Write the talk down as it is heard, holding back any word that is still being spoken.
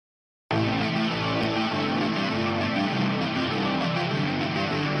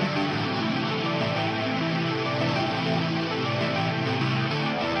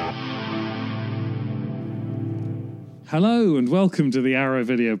Hello and welcome to the Arrow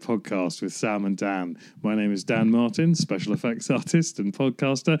Video Podcast with Sam and Dan. My name is Dan Martin, special effects artist and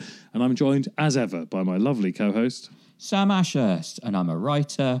podcaster, and I'm joined as ever by my lovely co-host Sam Ashurst, and I'm a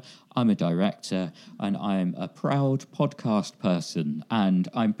writer, I'm a director, and I'm a proud podcast person. And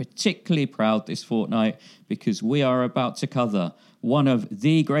I'm particularly proud this fortnight because we are about to cover one of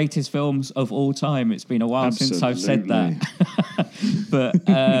the greatest films of all time. It's been a while since I've said that. But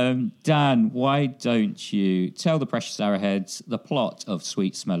Dan, why don't you tell the precious arrowheads the plot of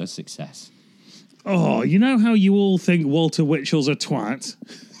Sweet Smell of Success? Oh, you know how you all think Walter Winchell's a twat?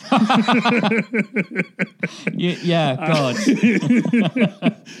 Yeah, God.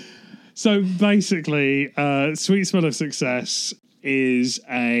 So basically, Sweet Smell of Success is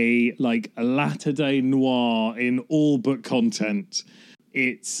a latter-day noir in all but content.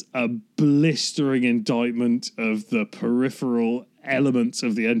 It's a blistering indictment of the peripheral elements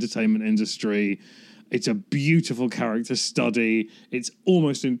of the entertainment industry. It's a beautiful character study. It's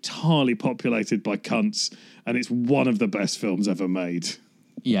almost entirely populated by cunts, and it's one of the best films ever made.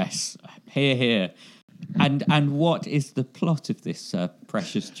 Yes, hear, hear. And what is the plot of this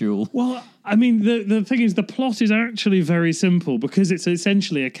precious jewel? Well, I mean, the thing is, the plot is actually very simple because it's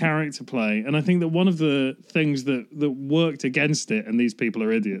essentially a character play. And I think that one of the things that worked against it, and these people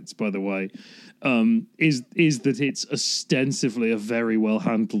are idiots, by the way, is that it's ostensibly a very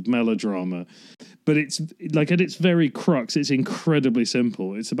well-handled melodrama. But it's, like, at its very crux, it's incredibly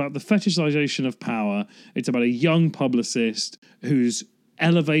simple. It's about the fetishization of power. It's about a young publicist who's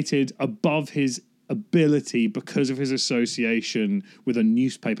elevated above his ability because of his association with a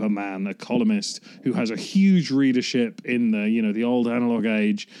newspaper man, a columnist who has a huge readership in the old analog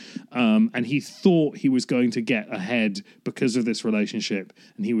age, and he thought he was going to get ahead because of this relationship,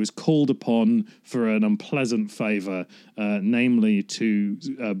 and he was called upon for an unpleasant favor, namely to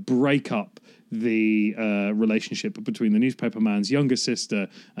break up the relationship between the newspaper man's younger sister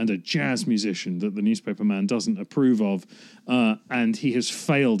and a jazz musician that the newspaper man doesn't approve of, and he has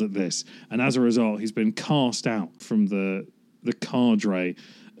failed at this, and as a result he's been cast out from the cadre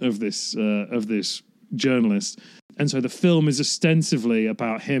of this journalist. And so the film is ostensibly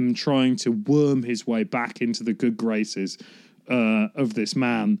about him trying to worm his way back into the good graces of this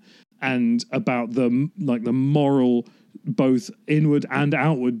man, and about the moral, both inward and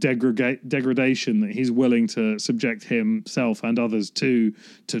outward degradation that he's willing to subject himself and others to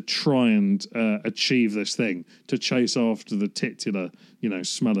try and achieve this thing, to chase after the titular,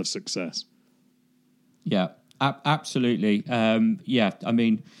 smell of success. Yeah, absolutely. Yeah, I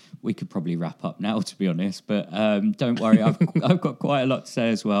mean, we could probably wrap up now, to be honest, but don't worry, I've got quite a lot to say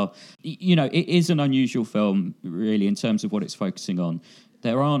as well. It is an unusual film, really, in terms of what it's focusing on.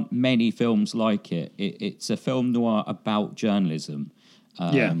 There aren't many films like it. It's a film noir about journalism,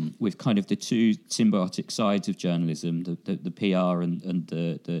 with kind of the two symbiotic sides of journalism, the PR and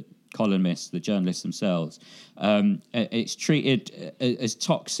the columnists, the journalists themselves. It's treated as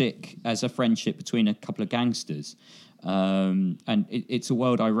toxic as a friendship between a couple of gangsters. And it's a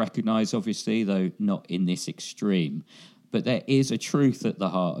world I recognise, obviously, though not in this extreme. But there is a truth at the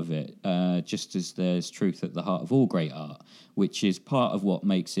heart of it, just as there's truth at the heart of all great art, which is part of what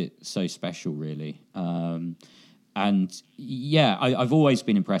makes it so special, really. And yeah, I've always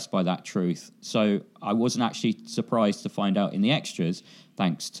been impressed by that truth. So I wasn't actually surprised to find out in the extras,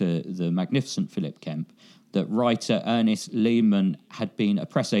 thanks to the magnificent Philip Kemp, that writer Ernest Lehman had been a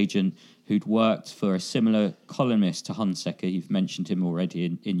press agent who'd worked for a similar columnist to Hunsaker. You've mentioned him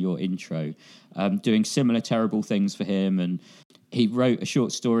already in your intro, doing similar terrible things for him. And he wrote a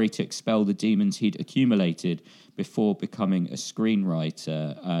short story to expel the demons he'd accumulated before becoming a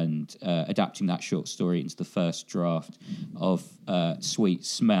screenwriter and adapting that short story into the first draft of Sweet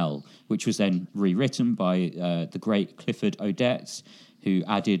Smell, which was then rewritten by the great Clifford Odets, who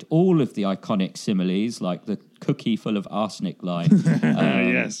added all of the iconic similes, like the cookie full of arsenic line,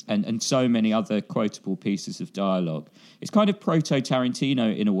 yes, and so many other quotable pieces of dialogue. It's kind of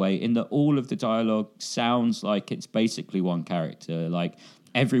proto-Tarantino in a way, in that all of the dialogue sounds like it's basically one character, like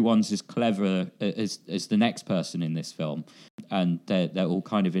everyone's as clever as the next person in this film, and they're all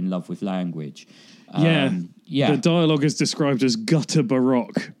kind of in love with language. Yeah. The dialogue is described as gutter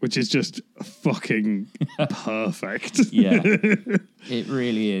baroque, which is just fucking perfect. Yeah, it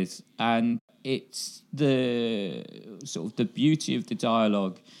really is. And it's the sort of the beauty of the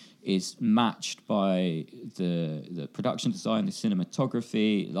dialogue is matched by the production design, the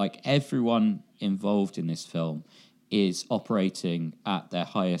cinematography. Like, everyone involved in this film is operating at their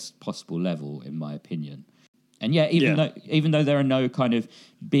highest possible level, in my opinion. And yeah, even though there are no kind of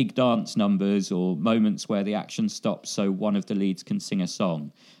big dance numbers or moments where the action stops so one of the leads can sing a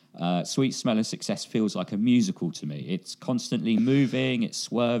song, Sweet Smell of Success feels like a musical to me. It's constantly moving, it's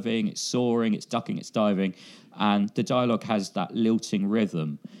swerving, it's soaring, it's ducking, it's diving, and the dialogue has that lilting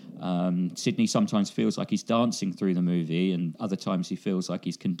rhythm. Sidney sometimes feels like he's dancing through the movie, and other times he feels like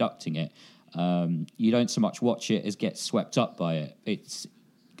he's conducting it. You don't so much watch it as get swept up by it. It's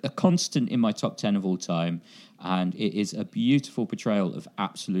a constant in my top 10 of all time, and it is a beautiful portrayal of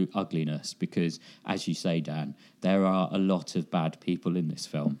absolute ugliness because, as you say, Dan, there are a lot of bad people in this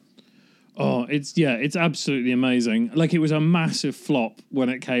film. Oh, it's absolutely amazing. Like, it was a massive flop when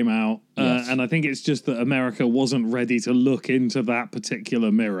it came out, Yes. and I think it's just that America wasn't ready to look into that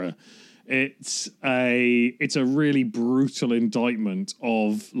particular mirror. It's a really brutal indictment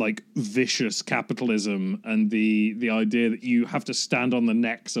of like vicious capitalism and the idea that you have to stand on the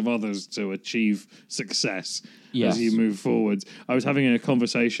necks of others to achieve success Yes. as you move forward. I was having a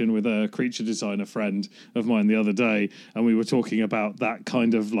conversation with a creature designer friend of mine the other day, and we were talking about that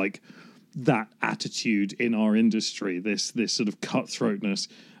kind of like that attitude in our industry, this sort of cutthroatness.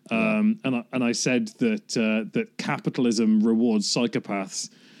 And I said that capitalism rewards psychopaths,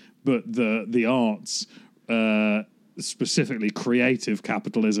 but the arts, specifically creative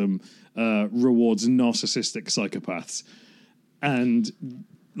capitalism, rewards narcissistic psychopaths. And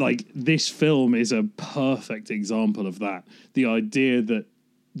like, this film is a perfect example of that. The idea that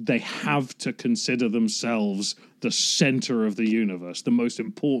they have to consider themselves the center of the universe, the most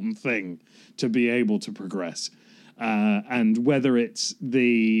important thing to be able to progress. And whether it's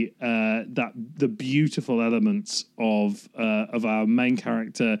the beautiful elements of our main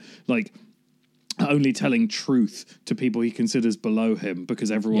character, like only telling truth to people he considers below him because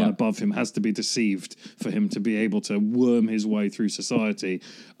everyone above him has to be deceived for him to be able to worm his way through society,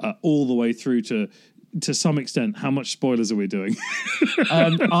 all the way through to some extent. How much spoilers are we doing?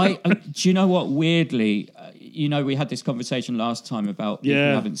 Do you know what? Weirdly, we had this conversation last time about people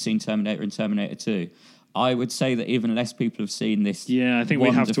who haven't seen Terminator and Terminator 2. I would say that even less people have seen this. Yeah, I think we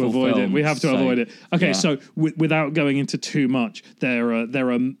have to avoid it. We have to avoid it. Okay, so without going into too much, there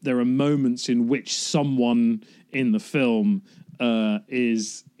are moments in which someone in the film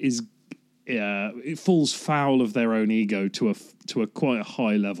it falls foul of their own ego to a quite a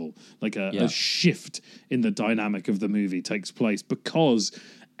high level. Like a shift in the dynamic of the movie takes place because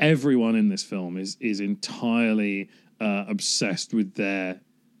everyone in this film is entirely obsessed with the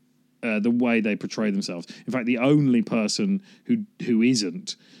way they portray themselves. In fact, the only person who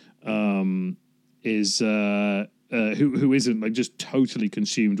isn't who isn't like just totally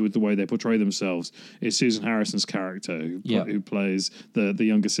consumed with the way they portray themselves is Susan Harrison's character who plays the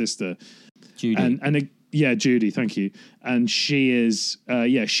younger sister, Judy. Judy, thank you. And she is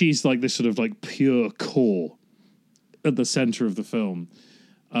she's like this sort of like pure core at the center of the film.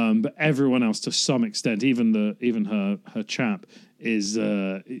 But everyone else, to some extent, even her chap, is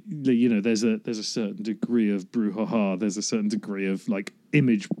there's a certain degree of brouhaha. There's a certain degree of like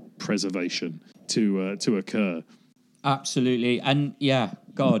image preservation to occur. Absolutely, and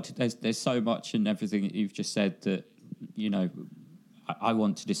God, there's so much in everything that you've just said that I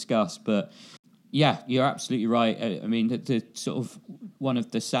want to discuss. But you're absolutely right. I mean, the sort of one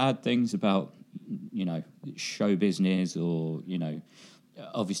of the sad things about show business, or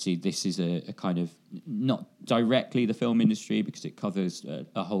obviously this is a kind of not directly the film industry because it covers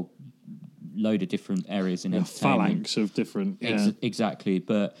a whole load of different areas in entertainment. Phalanx of different exactly.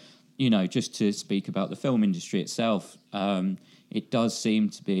 But just to speak about the film industry itself, it does seem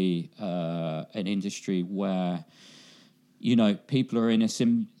to be an industry where people are in a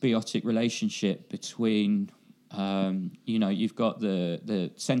symbiotic relationship between you've got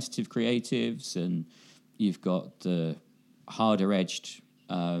the sensitive creatives and you've got the harder edged,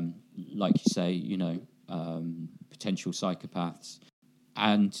 like you say, potential psychopaths.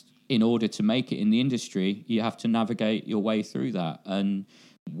 And in order to make it in the industry, you have to navigate your way through that. And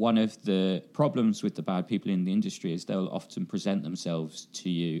one of the problems with the bad people in the industry is they'll often present themselves to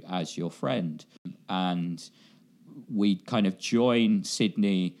you as your friend. And we kind of join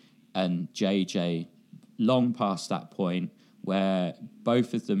Sidney and JJ long past that point where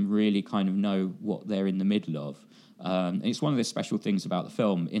both of them really kind of know what they're in the middle of. It's one of the special things about the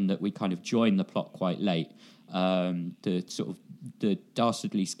film in that we kind of join the plot quite late. The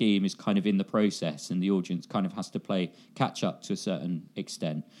dastardly scheme is kind of in the process and the audience kind of has to play catch up to a certain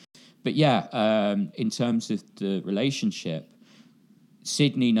extent. But in terms of the relationship,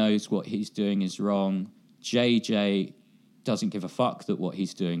 Sidney knows what he's doing is wrong. JJ doesn't give a fuck that what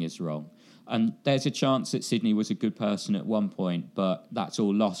he's doing is wrong. And there's a chance that Sidney was a good person at one point, but that's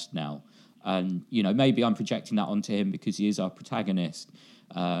all lost now. And, maybe I'm projecting that onto him because he is our protagonist,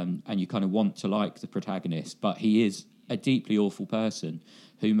 and you kind of want to like the protagonist, but he is a deeply awful person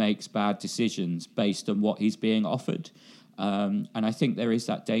who makes bad decisions based on what he's being offered. And I think there is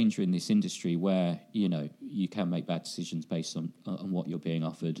that danger in this industry where, you know, you can make bad decisions based on what you're being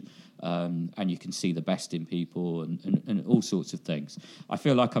offered, and you can see the best in people and all sorts of things. I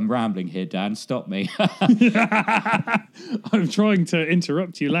feel like I'm rambling here, Dan. Stop me. I'm trying to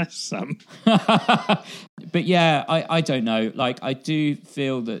interrupt you less, Sam. But yeah, I don't know. Like, I do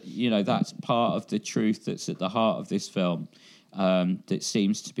feel that, you know, that's part of the truth that's at the heart of this film, that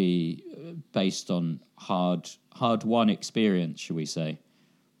seems to be based on hard-won experience, shall we say?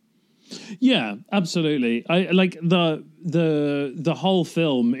 Yeah, absolutely. I like the whole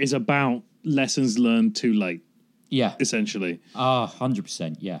film is about lessons learned too late. Yeah, essentially.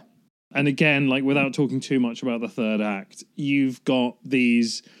 100%. Yeah. And again, like, without talking too much about the third act, you've got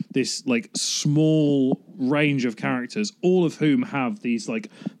this like small range of characters, all of whom have these like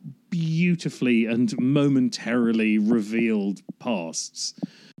beautifully and momentarily revealed pasts.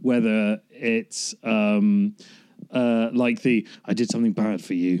 Whether it's like I did something bad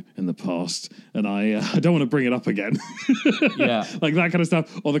for you in the past, and I don't want to bring it up again. Yeah, like that kind of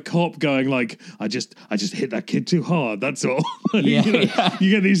stuff. Or the cop going like, I just hit that kid too hard. That's all. Yeah, you know, yeah.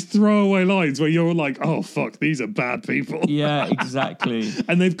 You get these throwaway lines where you're like, oh fuck, these are bad people. Yeah, exactly.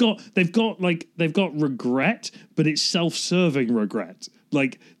 And they've got regret, but it's self-serving regret.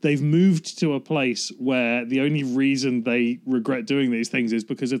 Like, they've moved to a place where the only reason they regret doing these things is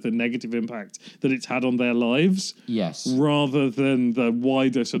because of the negative impact that it's had on their lives. Yes. Rather than the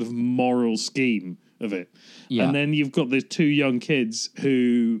wider sort of moral scheme of it. Yeah. And then you've got the two young kids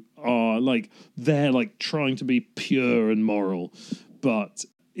who are like, they're like trying to be pure and moral, but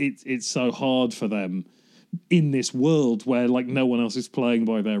it's so hard for them in this world where like no one else is playing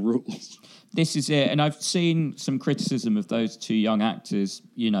by their rules. This is it. And I've seen some criticism of those two young actors.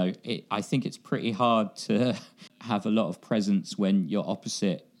 You know, I think it's pretty hard to have a lot of presence when you're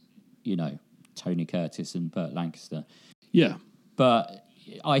opposite, you know, Tony Curtis and Burt Lancaster. Yeah. But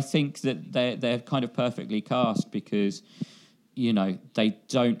I think that they're kind of perfectly cast because, you know, they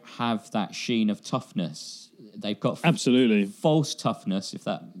don't have that sheen of toughness. They've got absolutely false toughness, if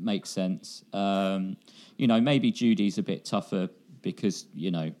that makes sense. You know, maybe Judy's a bit tougher because,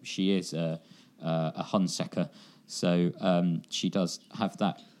 you know, she is a Hunsaker. So she does have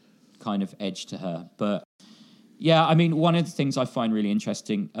that kind of edge to her. But, yeah, I mean, one of the things I find really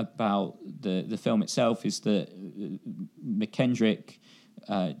interesting about the film itself is that McKendrick,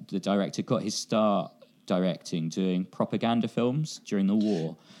 the director, got his start doing propaganda films during the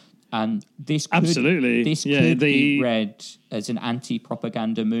war. And this could, could be read as an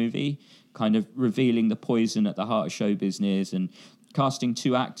anti-propaganda movie, kind of revealing the poison at the heart of show business and casting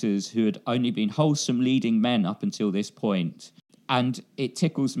two actors who had only been wholesome leading men up until this point. And it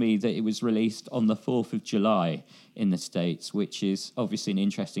tickles me that it was released on the 4th of July in the States, which is obviously an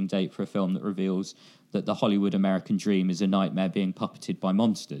interesting date for a film that reveals that the Hollywood American dream is a nightmare being puppeted by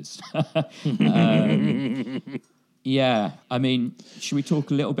monsters. Yeah, I mean, should we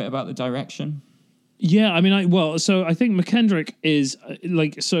talk a little bit about the direction? Yeah, I mean, I think McKendrick is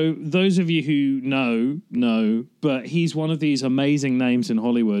so those of you who know, but he's one of these amazing names in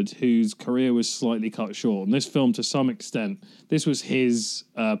Hollywood whose career was slightly cut short. And this film, to some extent, this was his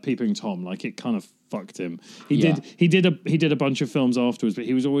Peeping Tom. Like, it kind of fucked him. He did a bunch of films afterwards, but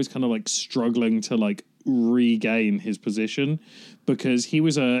he was always kind of like struggling to like regain his position because he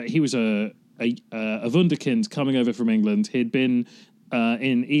was a wunderkind coming over from England. He'd been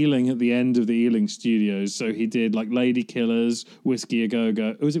in Ealing at the end of the Ealing studios, so he did like Lady Killers, Whiskey a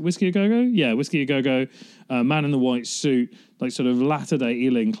Go-Go. Was it Whiskey a Go-Go? Yeah, Whiskey a Go-Go, Man in the White Suit, like sort of latter-day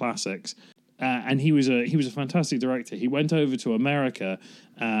Ealing classics. And he was a fantastic director. He went over to America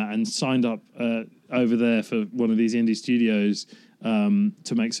and signed up over there for one of these indie studios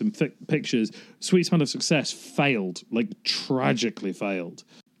to make some pictures. Sweet Smell of Success failed, like tragically failed.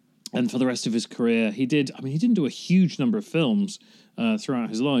 And for the rest of his career, he didn't do a huge number of films throughout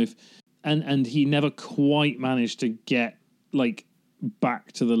his life, and he never quite managed to get like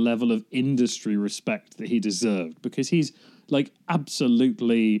back to the level of industry respect that he deserved, because he's like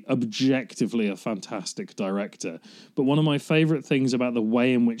absolutely objectively a fantastic director. But one of my favorite things about the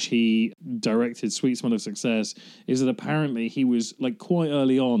way in which he directed Sweet Smell of Success is that apparently he was like quite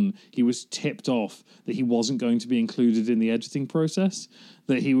early on, he was tipped off that he wasn't going to be included in the editing process,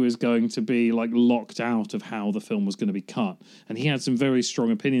 that he was going to be like locked out of how the film was going to be cut. And he had some very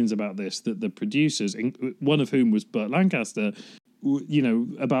strong opinions about this, that the producers, one of whom was Burt Lancaster,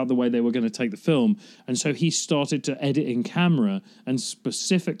 about the way they were going to take the film. And so he started to edit in camera, and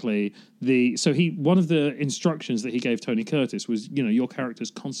specifically one of the instructions that he gave Tony Curtis was, your character's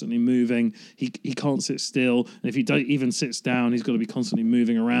constantly moving. He can't sit still. And if he even sits down, he's got to be constantly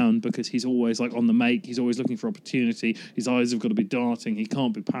moving around because he's always like on the make. He's always looking for opportunity. His eyes have got to be darting. He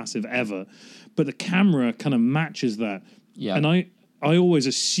can't be passive ever. But the camera kind of matches that. Yeah. And I always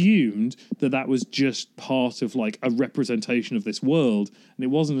assumed that was just part of like a representation of this world. And it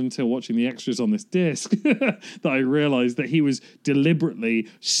wasn't until watching the extras on this disc that I realized that he was deliberately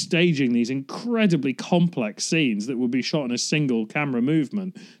staging these incredibly complex scenes that would be shot in a single camera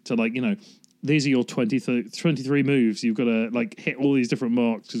movement to these are your 23 moves. You've got to like hit all these different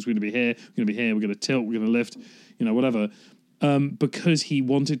marks because we're going to be here, we're going to be here, we're going to tilt, we're going to lift, whatever. Because he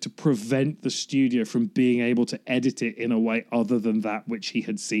wanted to prevent the studio from being able to edit it in a way other than that which he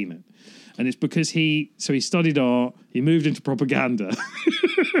had seen it. And it's because he studied art, he moved into propaganda,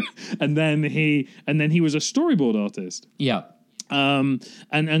 and then he was a storyboard artist. Yeah. And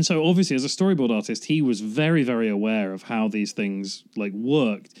so obviously as a storyboard artist, he was very, very aware of how these things like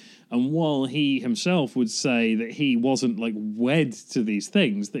worked. And while he himself would say that he wasn't like wed to these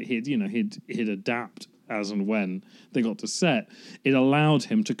things, that he'd adapt as and when they got to set, it allowed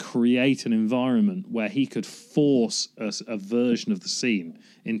him to create an environment where he could force a version of the scene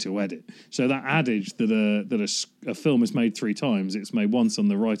into edit. So that adage that a film is made 3 times, it's made once on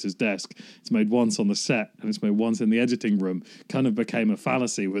the writer's desk, it's made once on the set, and it's made once in the editing room, kind of became a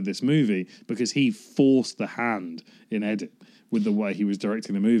fallacy with this movie because he forced the hand in edit with the way he was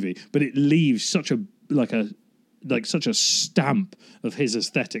directing the movie. But it leaves such a stamp of his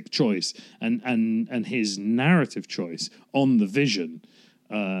aesthetic choice and his narrative choice on the vision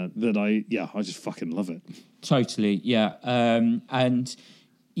that I just fucking love it. Totally, yeah.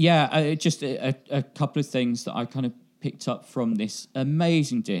 Just a couple of things that I kind of picked up from this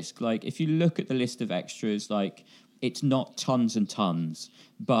amazing disc. Like, if you look at the list of extras, like, it's not tons and tons,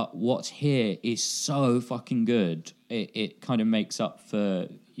 but what's here is so fucking good. It kind of makes up for,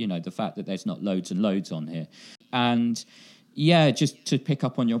 the fact that there's not loads and loads on here. And yeah, just to pick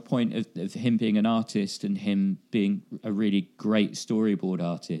up on your point of him being an artist and him being a really great storyboard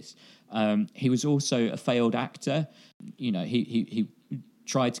artist, he was also a failed actor. He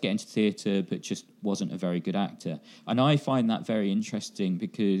tried to get into theatre but just wasn't a very good actor. And I find that very interesting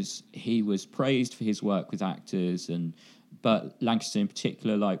because he was praised for his work with actors, but Lancaster in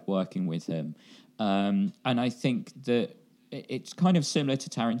particular liked working with him. And I think that it's kind of similar to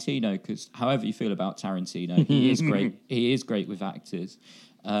Tarantino, because however you feel about Tarantino, he is great. He is great with actors.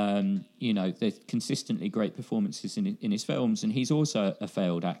 There's consistently great performances in his films, and he's also a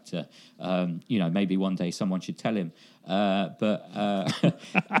failed actor. Maybe one day someone should tell him. But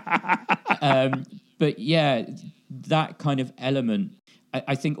yeah, that kind of element.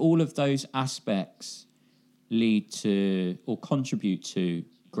 I think all of those aspects lead to or contribute to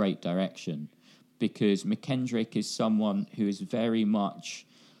great direction. Because McKendrick is someone who is very much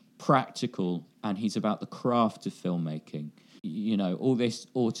practical, and he's about the craft of filmmaking. All this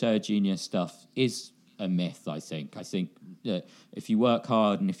auteur genius stuff is a myth, I think. I think that if you work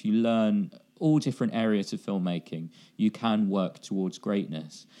hard and if you learn all different areas of filmmaking, you can work towards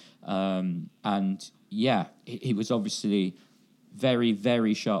greatness. And yeah, he was obviously very,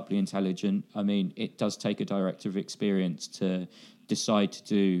 very sharply intelligent. I mean, it does take a director of experience to decide to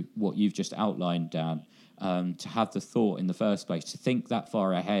do what you've just outlined, Dan, to have the thought in the first place, to think that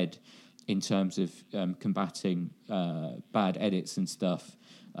far ahead in terms of combating bad edits and stuff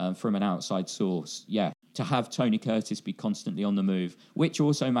from an outside source. Yeah, to have Tony Curtis be constantly on the move, which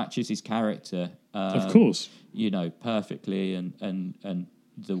also matches his character. Of course. Perfectly, and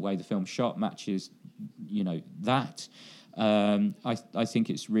the way the film shot matches, that. I think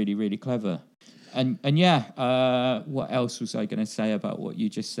it's really, really clever. And what else was I going to say about what you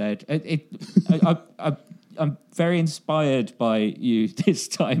just said? I'm very inspired by you this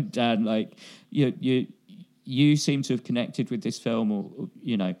time, Dan. Like you seem to have connected with this film, or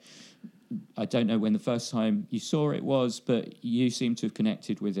I don't know when the first time you saw it was, but you seem to have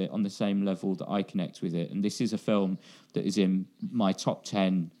connected with it on the same level that I connect with it. And this is a film that is in my top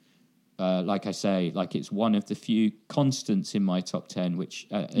 10. Like I say, like it's one of the few constants in my top 10, which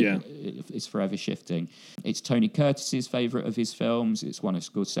is forever shifting. It's Tony Curtis's favourite of his films. It's one of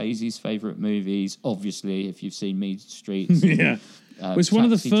Scorsese's favourite movies. Obviously, if you've seen Mean Streets, it's one of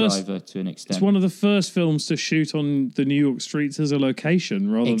the first. Driver to an extent. It's one of the first films to shoot on the New York streets as a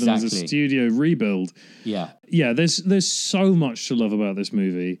location rather than as a studio rebuild. Yeah. There's so much to love about this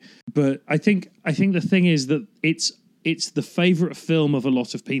movie, but I think the thing is that it's it's the favorite film of a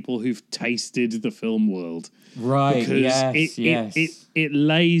lot of people who've tasted the film world. Right. Because it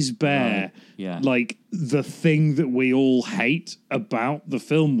lays bare Right. Yeah. like the thing that we all hate about the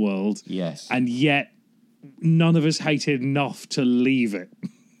film world. Yes. And yet none of us hate it enough to leave it.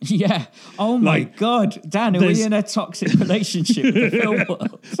 Yeah. Oh my Like, God, Dan, are we in a toxic relationship with the film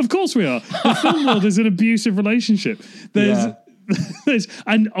world? Of course we are. The film world is an abusive relationship.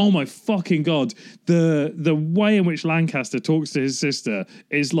 And oh my fucking God, the way in which Lancaster talks to his sister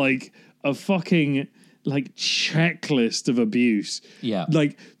is like a fucking like checklist of abuse. Yeah.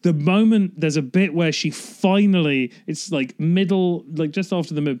 Like the moment there's a bit where she finally, it's like middle, like just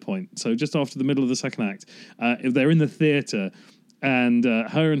after the midpoint. So just after the middle of the second act, if they're in the theater and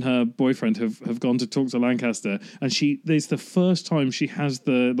her and her boyfriend have gone to talk to Lancaster, and it's the first time she has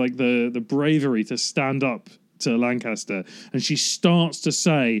the bravery to stand up to Lancaster, and she starts to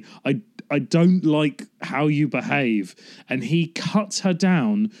say, I don't like how you behave, and he cuts her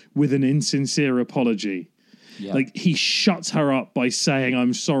down with an insincere apology. Yeah. Like he shuts her up by saying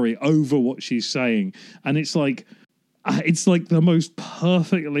I'm sorry over what she's saying, and it's like the most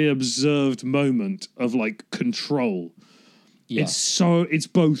perfectly observed moment of like control. Yeah. It's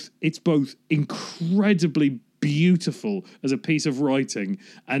both incredibly beautiful as a piece of writing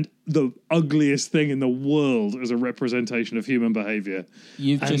and the ugliest thing in the world as a representation of human behavior.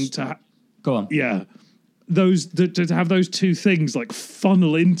 Go on. Yeah. To have those two things like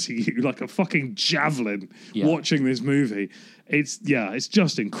funnel into you like a fucking javelin watching this movie. It's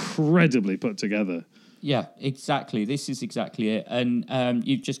just incredibly put together. Yeah, exactly. This is exactly it. And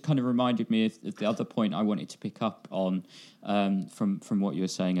you've just kind of reminded me of the other point I wanted to pick up on from what you were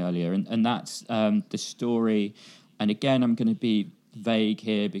saying earlier. And that's the story. And again, I'm going to be vague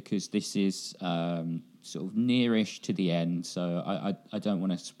here because this is sort of nearish to the end. So I don't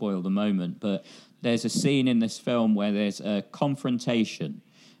want to spoil the moment. But there's a scene in this film where there's a confrontation.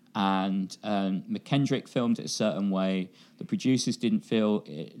 And McKendrick filmed it a certain way. The producers didn't feel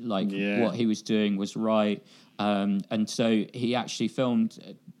what he was doing was right. And so he actually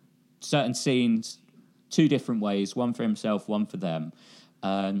filmed certain scenes two different ways, one for himself, one for them.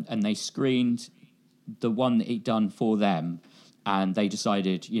 And they screened the one that he'd done for them. And they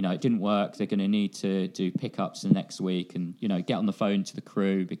decided, it didn't work. They're going to need to do pickups the next week and, get on the phone to the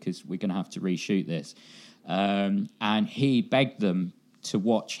crew because we're going to have to reshoot this. And he begged them to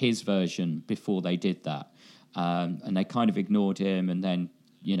watch his version before they did that. And they kind of ignored him and then,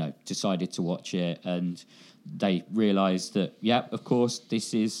 decided to watch it. And they realized that, of course,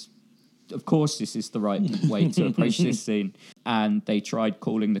 this is the right way to approach this scene. And they tried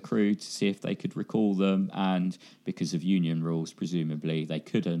calling the crew to see if they could recall them. And because of union rules, presumably, they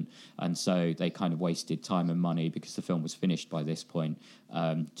couldn't. And so they kind of wasted time and money because the film was finished by this point,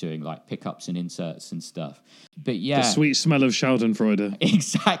 doing like pickups and inserts and stuff. But yeah. The sweet smell of Schadenfreude.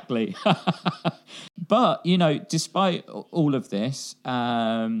 Exactly. But, despite all of this,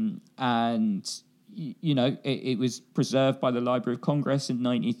 and it was preserved by the Library of Congress in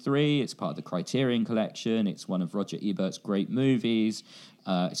 1993. It's part of the Criterion Collection. It's one of Roger Ebert's great movies.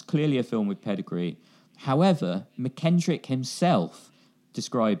 It's clearly a film with pedigree. However, McKendrick himself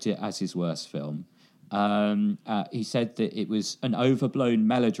described it as his worst film. He said that it was an overblown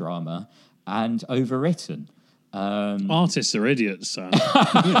melodrama and overwritten. Artists are idiots, son.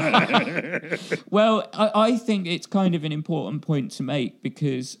 Well, I think it's kind of an important point to make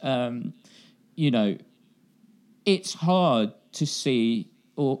because... it's hard to see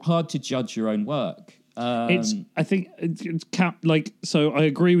or hard to judge your own work. So I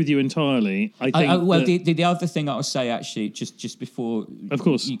agree with you entirely. I think the other thing I will say actually, just before of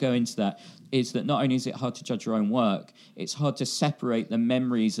course you go into that, is that not only is it hard to judge your own work, it's hard to separate the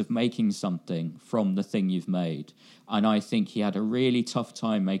memories of making something from the thing you've made. And I think he had a really tough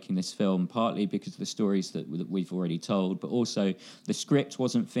time making this film, partly because of the stories that we've already told, but also the script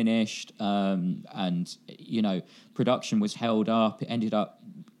wasn't finished, and production was held up. It ended up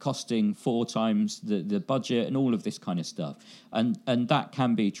costing 4 times the budget and all of this kind of stuff, and that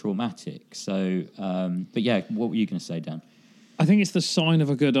can be traumatic. So, but yeah, what were you going to say, Dan? I think it's the sign of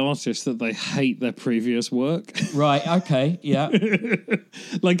a good artist that they hate their previous work. Right. Okay. Yeah.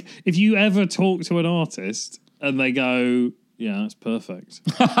 Like if you ever talk to an artist and they go, "Yeah, that's perfect,"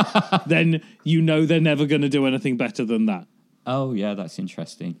 then they're never going to do anything better than that. Oh yeah, that's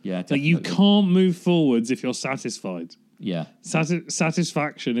interesting. Yeah, definitely. Like you can't move forwards if you're satisfied. Yeah.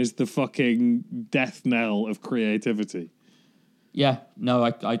 Satisfaction is the fucking death knell of creativity. Yeah, no,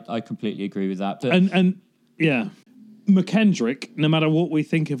 I completely agree with that. But and yeah, McKendrick, no matter what we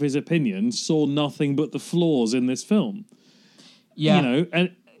think of his opinions, saw nothing but the flaws in this film. Yeah.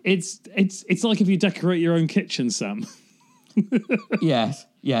 And it's like if you decorate your own kitchen, Sam. Yes,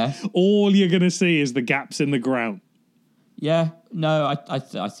 yes. All you're going to see is the gaps in the ground. Yeah, no, I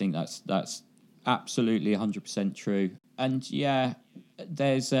think that's absolutely 100% true. And yeah,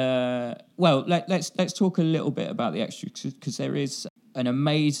 there's let's talk a little bit about the extras, because there is an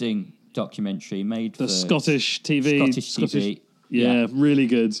amazing documentary made for Scottish TV. Scottish TV. Yeah, really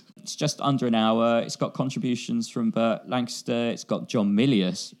good. It's just under an hour. It's got contributions from Burt Lancaster. It's got John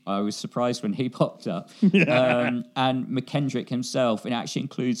Milius. I was surprised when he popped up. And McKendrick himself. It actually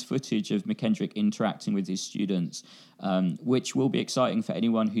includes footage of McKendrick interacting with his students, which will be exciting for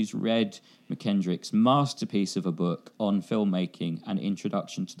anyone who's read McKendrick's masterpiece of a book on filmmaking and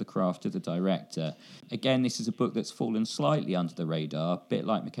introduction to the craft of the director. Again, this is a book that's fallen slightly under the radar, a bit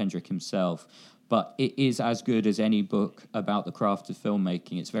like McKendrick himself, but it is as good as any book about the craft of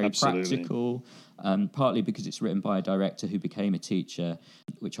filmmaking. It's very practical, partly because it's written by a director who became a teacher,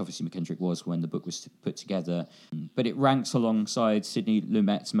 which obviously McKendrick was when the book was put together. But it ranks alongside Sidney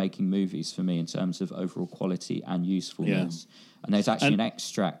Lumet's Making Movies for me in terms of overall quality and usefulness. Yeah. And there's actually an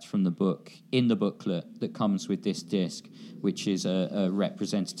extract from the book in the booklet that comes with this disc, which is a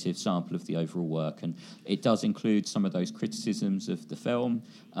representative sample of the overall work. And it does include some of those criticisms of the film,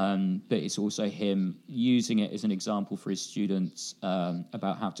 but it's also him using it as an example for his students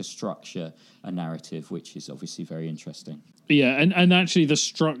about how to structure a narrative, which is obviously very interesting. Yeah, and actually the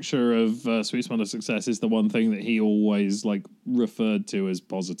structure of Sweet Smell of Success is the one thing that he always referred to as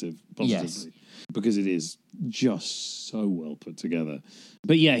positively. Yes. Because it is just so well put together.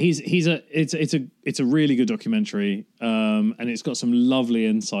 But yeah, it's a really good documentary, and it's got some lovely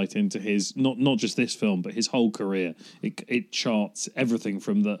insight into his not just this film, but his whole career. It charts everything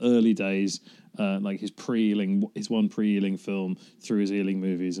from the early days, like his one pre-Ealing film, through his Ealing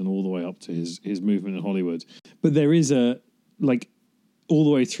movies, and all the way up to his movement in Hollywood. But there is all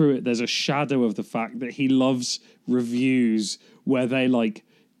the way through it, there's a shadow of the fact that he loves reviews where they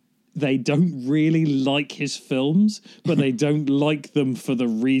don't really like his films, but they don't like them for the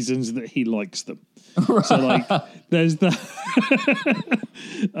reasons that he likes them. So there's that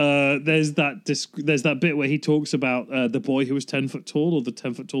there's that bit where he talks about the boy who was 10 foot tall, or the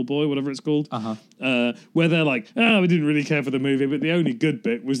 10 foot tall boy, whatever it's called. Where they're like, we didn't really care for the movie, but the only good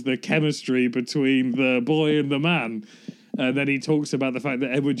bit was the chemistry between the boy and the man. And then he talks about the fact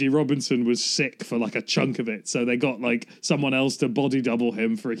that Edward G. Robinson was sick for a chunk of it. So they got someone else to body double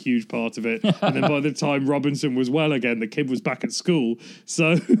him for a huge part of it. And then by the time Robinson was well again, the kid was back at school.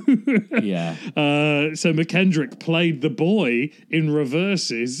 So yeah. So McKendrick played the boy in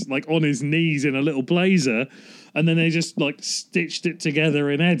reverses, on his knees in a little blazer. And then they just stitched it together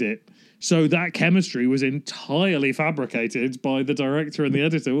in edit. So that chemistry was entirely fabricated by the director and the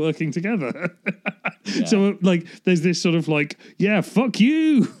editor working together. Yeah. So there's this sort of fuck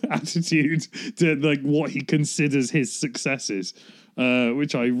you attitude to what he considers his successes,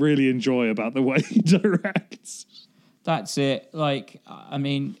 which I really enjoy about the way he directs. That's it. I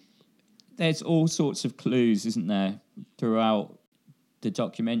mean, there's all sorts of clues, isn't there, throughout the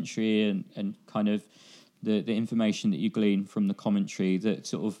documentary and kind of the information that you glean from the commentary that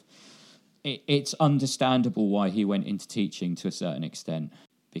sort of, it's understandable why he went into teaching to a certain extent,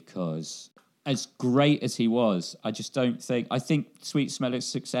 because as great as he was, I think Sweet Smell of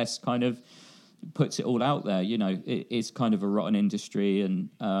Success kind of puts it all out there. It is kind of a rotten industry, and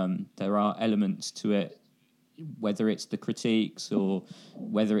there are elements to it, whether it's the critiques or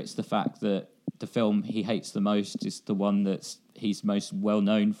whether it's the fact that the film he hates the most is the one that he's most well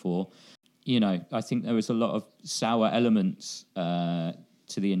known for. I think there was a lot of sour elements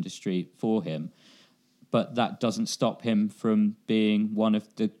to the industry for him, but that doesn't stop him from being one of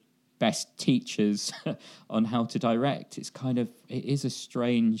the best teachers on how to direct. It is a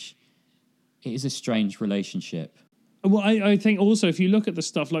strange relationship. Well, I think also if you look at the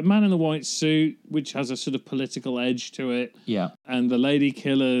stuff like Man in the White Suit, which has a sort of political edge to it, yeah, and The Lady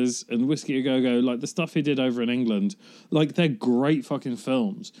Killers and Whiskey A Go-Go, the stuff he did over in England, they're great fucking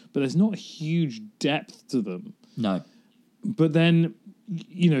films, but there's not a huge depth to them. No. But then,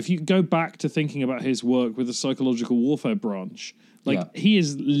 if you go back to thinking about his work with the psychological warfare branch, he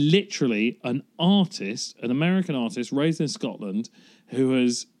is literally an artist, an American artist raised in Scotland, who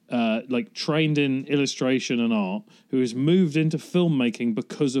has trained in illustration and art, who has moved into filmmaking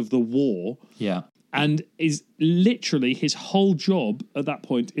because of the war. Yeah. And is literally his whole job at that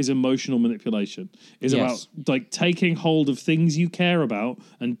point is emotional manipulation. Is about taking hold of things you care about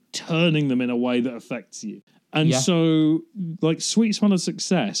and turning them in a way that affects you. And so, Sweet Smell of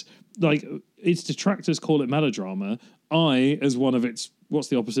Success, its detractors call it melodrama. I, as one of its what's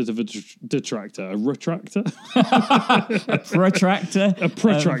the opposite of a detractor? A retractor? A protractor. A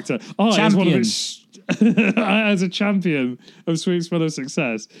protractor. As one of its, as a champion of Sweet Smell of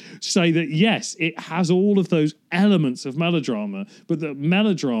Success, say that yes, it has all of those elements of melodrama, but the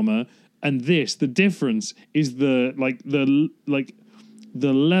melodrama and this, the difference is the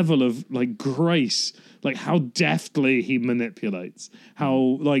level of like grace, like how deftly he manipulates,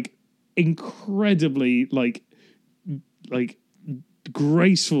 how like incredibly like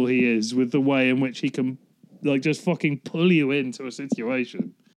graceful he is with the way in which he can like just fucking pull you into a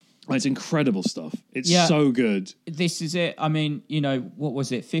situation. It's incredible stuff. It's so good. This is it. I mean, you know, what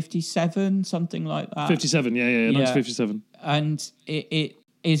was it? 57, something like that. 57. Yeah. 1957. And it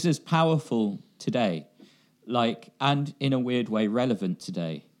is as powerful today, like, and in a weird way relevant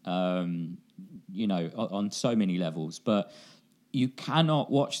today. You know, on so many levels. But you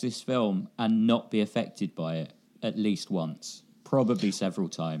cannot watch this film and not be affected by it at least once, probably several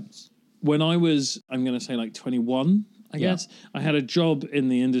times. When I was, I'm going to say like 21, I guess, I had a job in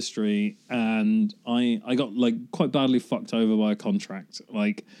the industry and I got like quite badly fucked over by a contract.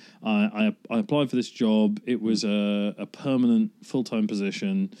 Like I applied for this job. It was a permanent full-time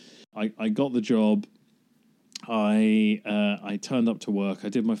position. I got the job. I turned up to work. I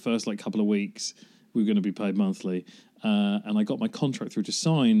did my first like couple of weeks. We were going to be paid monthly. And I got my contract through to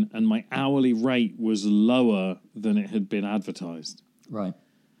sign, and my hourly rate was lower than it had been advertised. Right.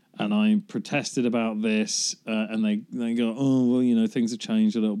 And I protested about this, and they go, oh, well, you know, things have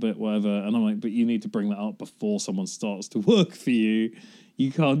changed a little bit, whatever. And I'm like, but you need to bring that up before someone starts to work for you.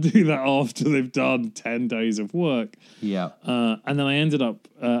 You can't do that after they've done 10 days of work. Yeah. And then I ended up,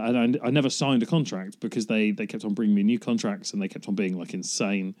 and I never signed a contract because they kept on bringing me new contracts and they kept on being like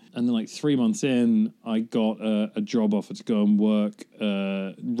insane. And then like 3 months in, I got a job offer to go and work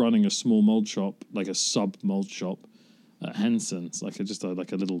running a small mold shop, like a sub mold shop at Henson's, like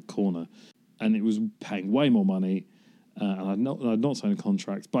a little corner. And it was paying way more money. And I'd not signed a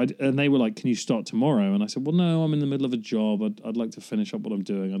contract, and they were like, "Can you start tomorrow?" And I said, "Well, no, I'm in the middle of a job. I'd like to finish up what I'm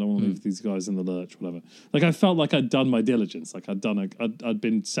doing. I don't want to leave these guys in the lurch, whatever." Like I felt like I'd done my diligence, like I'd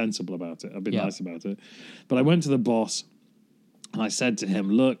been sensible about it, I'd been nice about it. But I went to the boss, and I said to him,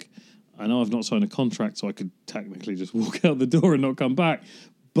 "Look, I know I've not signed a contract, so I could technically just walk out the door and not come back,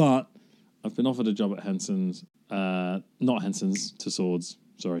 but I've been offered a job at Henson's, not Henson's, Tussauds.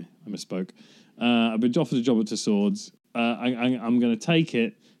 Sorry, I misspoke. I've been offered a job at Tussauds. I'm going to take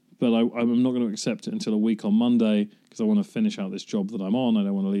it, but I'm not going to accept it until a week on Monday because I want to finish out this job that I'm on. I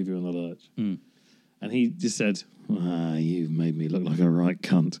don't want to leave you in the lurch." And he just said, "You've made me look like a right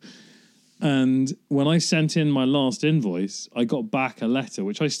cunt." And when I sent in my last invoice, I got back a letter,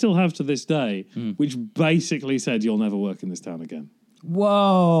 which I still have to this day, which basically said, "You'll never work in this town again."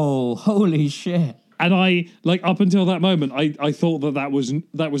 Whoa, holy shit. And I, like, up until that moment, I thought that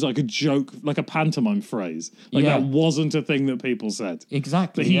was like a joke, like a pantomime phrase. Like, that wasn't a thing that people said.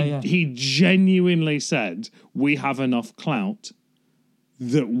 Exactly, But he genuinely said, "We have enough clout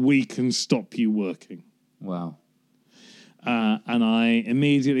that we can stop you working." Wow. And I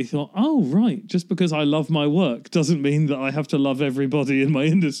immediately thought, oh, right, just because I love my work doesn't mean that I have to love everybody in my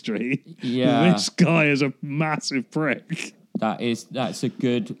industry. Yeah. This guy is a massive prick. That's a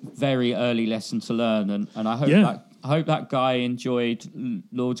good, very early lesson to learn, and I hope that guy enjoyed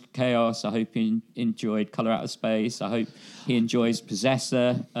Lords of Chaos. I hope he enjoyed Colour Out of Space. I hope he enjoys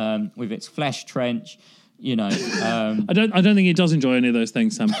Possessor with its flesh trench. You know, I don't think he does enjoy any of those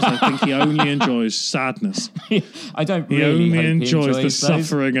things, Sam. Because I think he only enjoys sadness. I don't. He really only hope enjoys he the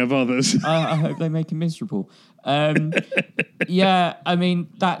suffering of others. I hope they make him miserable. Yeah, I mean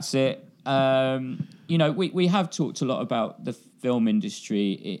that's it. You know, we have talked a lot about the film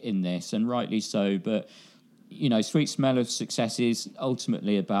industry in this, and rightly so, but, you know, Sweet Smell of Success is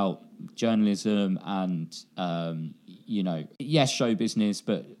ultimately about journalism and, you know, yes, show business,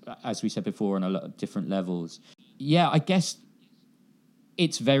 but as we said before, on a lot of different levels. Yeah, I guess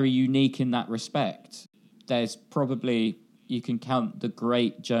it's very unique in that respect. There's probably, you can count the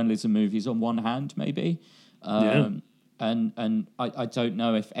great journalism movies on one hand, maybe. And I don't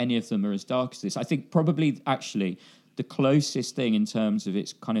know if any of them are as dark as this. I think probably actually the closest thing in terms of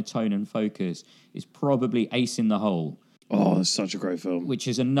its kind of tone and focus is probably Ace in the Hole. Oh, it's such a great film. Which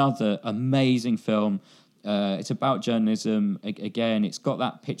is another amazing film. It's about journalism. Again, it's got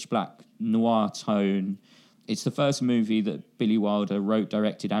that pitch black noir tone. It's the first movie that Billy Wilder wrote,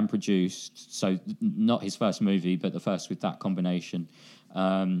 directed and produced. So not his first movie, but the first with that combination.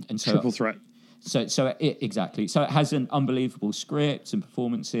 And so Triple threat. Exactly. So it has an unbelievable script and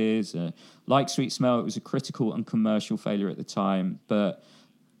performances. Like Sweet Smell, it was a critical and commercial failure at the time, but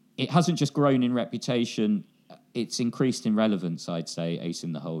it hasn't just grown in reputation it's increased in relevance, I'd say, Ace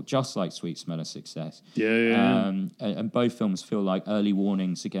in the Hole, just like Sweet Smell of Success. Yeah. And both films feel like early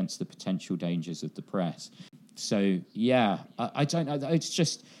warnings against the potential dangers of the press. So, yeah, I don't know.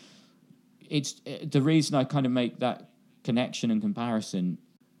 It's the reason I kind of make that connection and comparison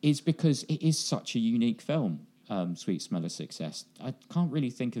is because it is such a unique film, Sweet Smell of Success. I can't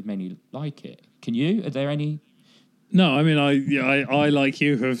really think of many like it. Can you? Are there any? No, I mean, I like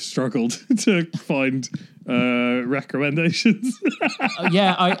you have struggled to find recommendations.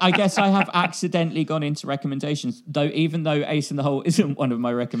 Yeah, I guess I have accidentally gone into recommendations, even though Ace in the Hole isn't one of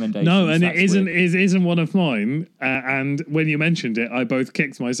my recommendations. No, and it weird. isn't one of mine. And when you mentioned it, I both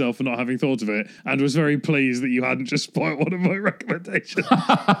kicked myself for not having thought of it, and was very pleased that you hadn't just spoiled one of my recommendations.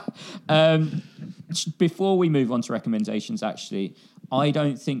 Before we move on to recommendations, actually, I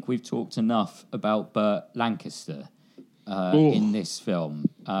don't think we've talked enough about Burt Lancaster in this film.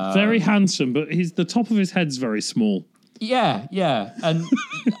 Very handsome, but the top of his head's very small. Yeah, and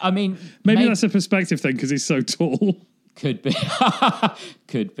I mean, maybe that's a perspective thing because he's so tall. Could be,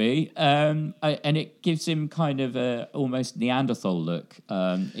 could be, and it gives him kind of a almost Neanderthal look,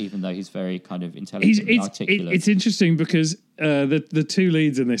 even though he's very kind of intelligent and articulate. It's interesting because the two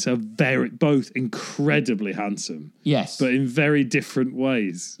leads in this are both incredibly handsome. Yes, but in very different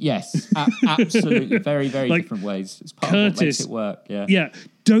ways. Yes, absolutely, very like, different ways. It's part of what makes it work. Yeah.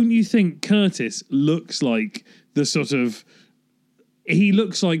 Don't you think Curtis looks like the sort of? He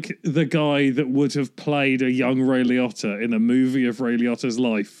looks like the guy that would have played a young Ray Liotta in a movie of Ray Liotta's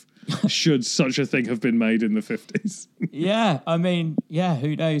life, should such a thing have been made in the 50s. Yeah, I mean,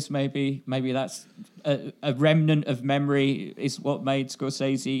 who knows? Maybe that's a remnant of memory is what made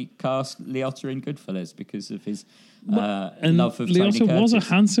Scorsese cast Liotta in Goodfellas because of his and love of Liotta Tony Curtis. Was a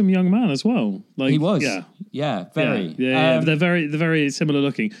handsome young man as well. Like he was, very. They're very similar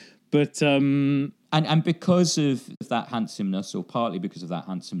looking, but. And because of that handsomeness, or partly because of that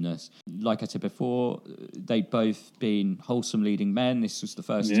handsomeness, like I said before, they'd both been wholesome leading men. This was the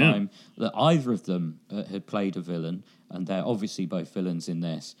first time that either of them had played a villain, and they're obviously both villains in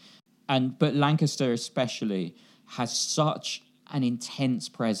this. But Lancaster especially has such an intense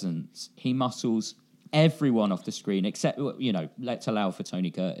presence. He muscles everyone off the screen, except, let's allow for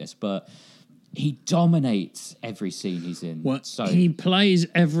Tony Curtis, but he dominates every scene he's in. He plays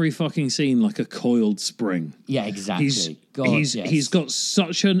every fucking scene like a coiled spring. Yeah, exactly. He's got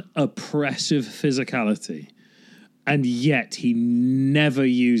such an oppressive physicality, and yet he never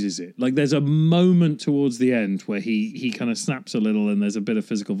uses it. Like, there's a moment towards the end where he kind of snaps a little and there's a bit of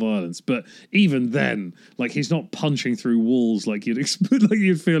physical violence, but even then, like, he's not punching through walls like you'd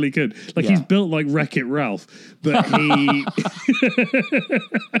feel he could. Like, he's built like Wreck-It Ralph, but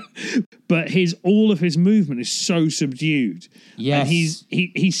all of his movement is so subdued. Yes. And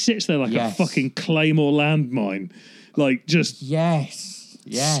he sits there like a fucking Claymore landmine, like just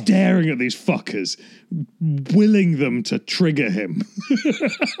staring at these fuckers, willing them to trigger him.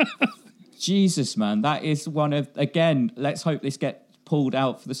 Jesus, man, that is one of, again, let's hope this gets pulled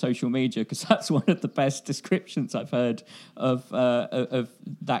out for the social media, because that's one of the best descriptions I've heard of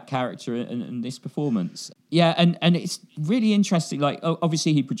that character and this performance. Yeah, and it's really interesting. Like,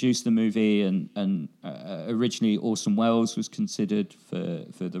 obviously he produced the movie, and originally Orson Welles was considered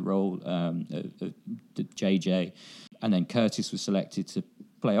for the role of JJ, and then Curtis was selected to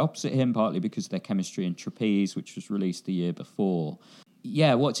play opposite him, partly because of their chemistry in Trapeze, which was released the year before.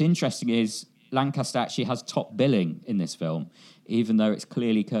 Yeah, what's interesting is Lancaster actually has top billing in this film, even though it's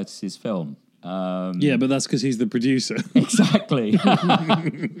clearly Curtis's film. But that's because he's the producer. Exactly.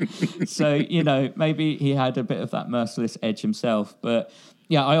 So, maybe he had a bit of that merciless edge himself. But,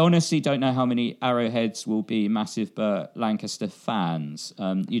 yeah, I honestly don't know how many Arrowheads will be massive Burt Lancaster fans.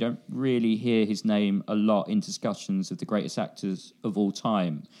 You don't really hear his name a lot in discussions of the greatest actors of all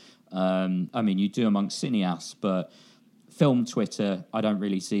time. I mean, you do amongst cineasts, but film Twitter, I don't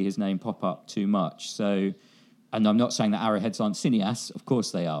really see his name pop up too much. So, and I'm not saying that Arrowheads aren't cineasts, of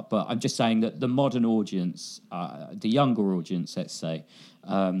course they are, but I'm just saying that the modern audience, the younger audience, let's say,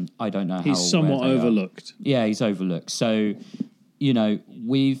 I don't know how he's somewhat overlooked. Yeah, he's overlooked. So,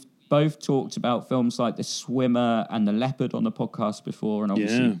 we've both talked about films like The Swimmer and The Leopard on the podcast before, and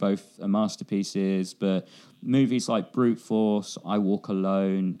obviously both are masterpieces, but movies like Brute Force, I Walk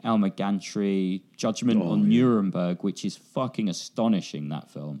Alone, Elmer Gantry, Judgment on Nuremberg, which is fucking astonishing,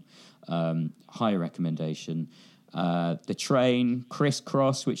 that film. High recommendation. The Train,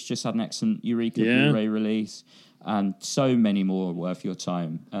 Crisscross, which just had an excellent Eureka Blu-ray release, and so many more worth your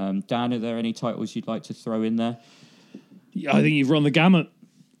time. Dan, are there any titles you'd like to throw in there? I think you've run the gamut.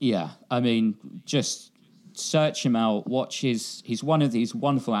 Yeah, I mean, just search him out. Watch he's one of these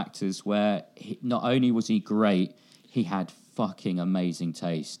wonderful actors where not only was he great, he had fucking amazing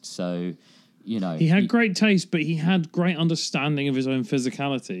taste. So, you know, he had great taste, but he had great understanding of his own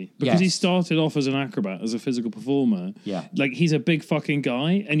physicality because he started off as an acrobat, as a physical performer. Yeah, like he's a big fucking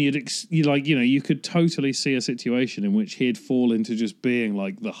guy, and you could totally see a situation in which he'd fall into just being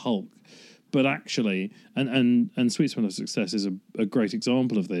like the Hulk. But actually, and Sweet Smell of Success is a great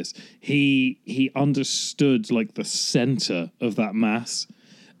example of this. He understood like the center of that mass,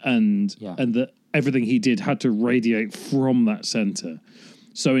 and that everything he did had to radiate from that center.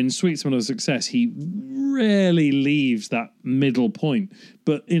 So in Sweet Smell of Success, he rarely leaves that middle point.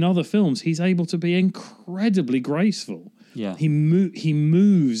 But in other films, he's able to be incredibly graceful. Yeah, he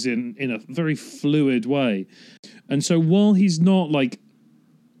moves in a very fluid way. And so while he's not like,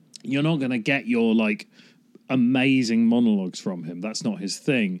 you're not going to get your like amazing monologues from him. That's not his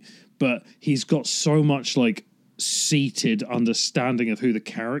thing. But he's got so much like seated understanding of who the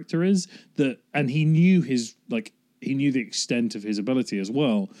character is and he knew the extent of his ability as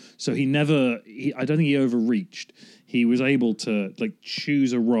well. So I don't think he overreached. He was able to like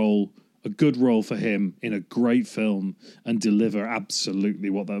choose a good role for him in a great film and deliver absolutely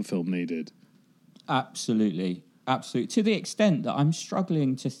what that film needed. Absolutely. To the extent that I'm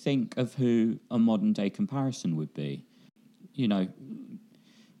struggling to think of who a modern day comparison would be. You know,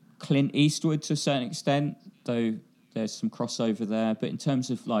 Clint Eastwood to a certain extent, though there's some crossover there. But in terms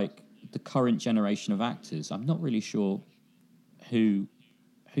of like the current generation of actors, I'm not really sure who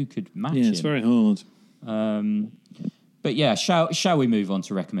could match him. Yeah, it's very hard. But yeah, shall we move on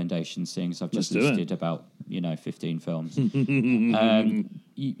to recommendations, seeing as I've just listed about 15 films.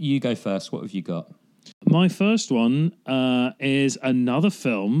 You go first. What have you got? My first one is another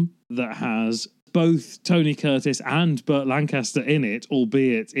film that has both Tony Curtis and Burt Lancaster in it,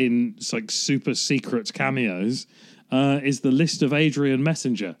 albeit in like super secret cameos, is The List of Adrian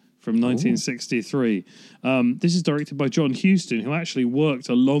Messenger from 1963. This is directed by John Huston, who actually worked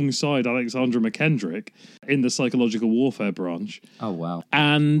alongside Alexandra McKendrick in the psychological warfare branch. Oh, wow.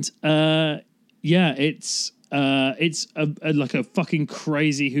 And it's like a fucking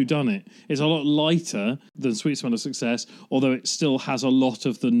crazy whodunit. It's a lot lighter than Sweet Smell of Success, although it still has a lot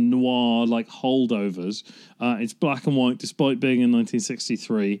of the noir like holdovers. It's black and white, despite being in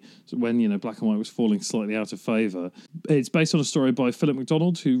 1963, when black and white was falling slightly out of favour. It's based on a story by Philip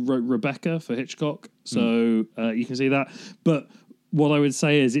MacDonald, who wrote Rebecca for Hitchcock, so you can see that. But what I would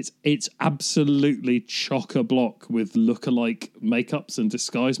say is it's absolutely chock-a-block with look-alike makeups and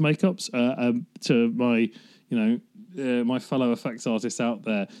disguise makeups. To my my fellow effects artists out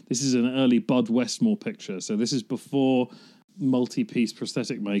there, this is an early Bud Westmore picture. So this is before multi-piece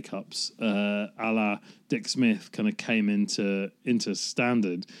prosthetic makeups, a la Dick Smith, kind of came into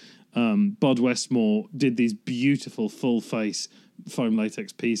standard. Bud Westmore did these beautiful full-face foam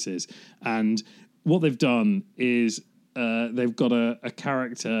latex pieces, and what they've done is they've got a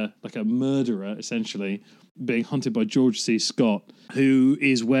character, like a murderer, essentially, being hunted by George C. Scott, who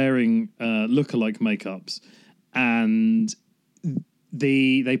is wearing look-alike makeups, and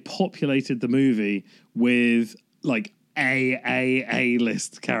they populated the movie with like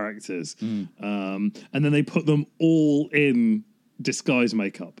A-list characters, and then they put them all in disguise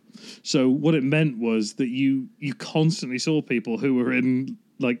makeup. So what it meant was that you constantly saw people who were in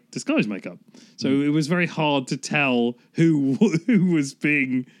like disguise makeup. So it was very hard to tell who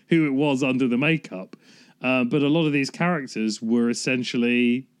it was under the makeup. But a lot of these characters were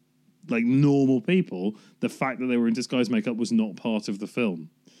essentially like normal people. The fact that they were in disguise makeup was not part of the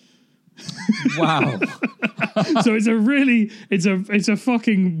film. Wow. So it's a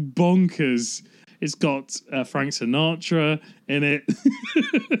fucking bonkers. It's got Frank Sinatra in it.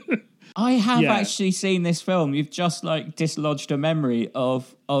 I have actually seen this film. You've just like dislodged a memory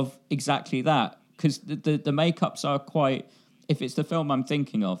of exactly that, because the makeups are quite. If it's the film I'm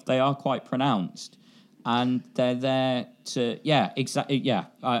thinking of, they are quite pronounced, and they're there to exactly. Yeah,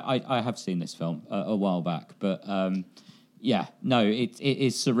 I have seen this film a while back, but it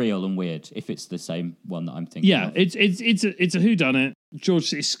is surreal and weird if it's the same one that I'm thinking of. Yeah, it's a whodunit. George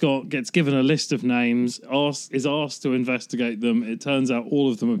C. Scott gets given a list of names, is asked to investigate them. It turns out all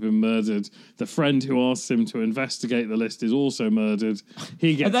of them have been murdered. The friend who asks him to investigate the list is also murdered.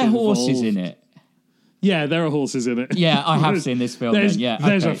 He gets Are there involved. horses in it? Yeah, there are horses in it. Yeah, I have seen this film. There's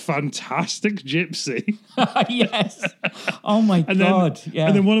okay. a fantastic gypsy. Yes. Oh my God. Yeah.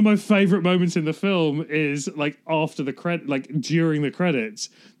 And then one of my favourite moments in the film is like after the during the credits,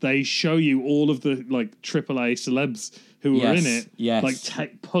 they show you all of the like AAA celebs who were in it,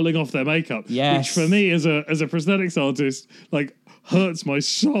 like pulling off their makeup. Yes. Which for me as a prosthetics artist, like hurts my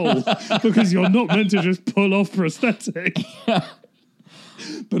soul because you're not meant to just pull off prosthetic.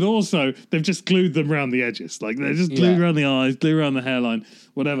 But also, they've just glued them around the edges. Like, they're just glued around the eyes, glued around the hairline,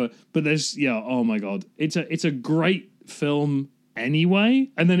 whatever. But there's, oh my God. It's a great film anyway.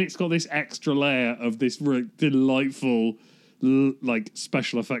 And then it's got this extra layer of this delightful, like,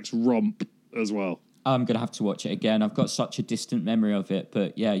 special effects romp as well. I'm going to have to watch it again. I've got such a distant memory of it.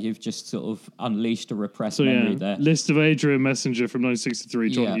 But yeah, you've just sort of unleashed a repressed memory there. List of Adrian Messenger from 1963,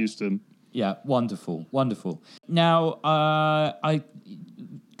 John Huston. Yeah, wonderful, wonderful. Now, I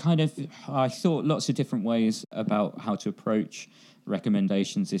thought lots of different ways about how to approach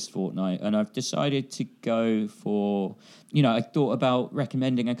recommendations this fortnight, and I've decided to go for, I thought about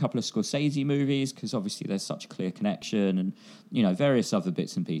recommending a couple of Scorsese movies because obviously there's such a clear connection and, various other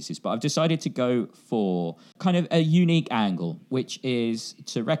bits and pieces. But I've decided to go for kind of a unique angle, which is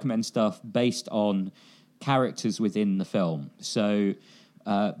to recommend stuff based on characters within the film. So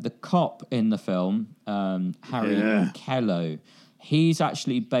the cop in the film, Harry Kello, he's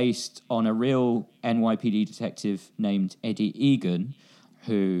actually based on a real NYPD detective named Eddie Egan,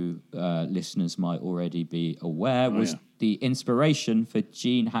 who listeners might already be aware was the inspiration for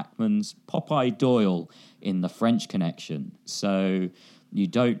Gene Hackman's Popeye Doyle in The French Connection. So you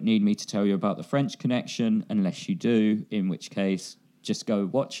don't need me to tell you about The French Connection unless you do, in which case just go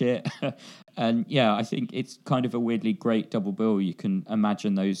watch it. And yeah, I think it's kind of a weirdly great double bill. You can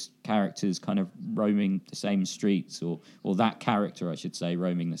imagine those characters kind of roaming the same streets, or that character, I should say,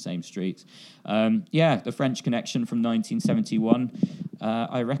 roaming the same streets. The French Connection from 1971.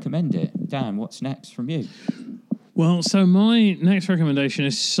 I recommend it. Dan, what's next from you? Well, so my next recommendation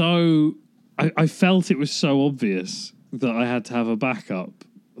is I felt it was so obvious that I had to have a backup.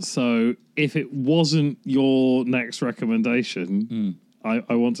 So if it wasn't your next recommendation,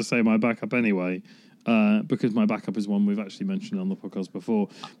 I want to say my backup anyway, because my backup is one we've actually mentioned on the podcast before.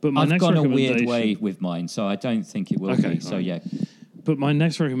 But my I've next gone a weird way with mine, so I don't think it will be. So yeah. But my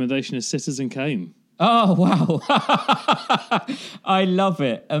next recommendation is Citizen Kane. Oh, wow. I love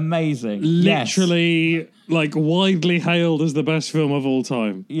it. Amazing. Literally, like, widely hailed as the best film of all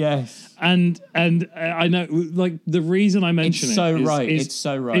time. Yes. And I know, like, the reason I mention it's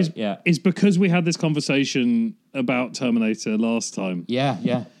so right. Is because we had this conversation about Terminator last time.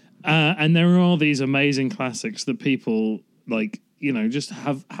 Yeah. And there are these amazing classics that people, like, just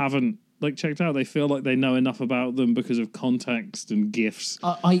haven't, like, checked out. They feel like they know enough about them because of context and gifs.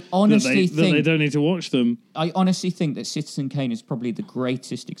 I honestly think that they don't need to watch them. I honestly think that Citizen Kane is probably the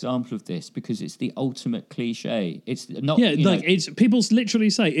greatest example of this because it's the ultimate cliche. It's not. Yeah, it's people literally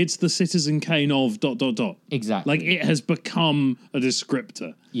say it's the Citizen Kane of ... Exactly. Like, it has become a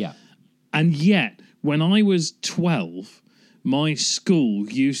descriptor. Yeah. And yet, when I was 12, my school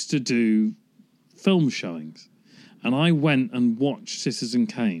used to do film showings, and I went and watched Citizen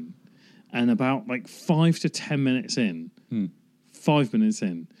Kane. And about like 5 to 10 minutes in, 5 minutes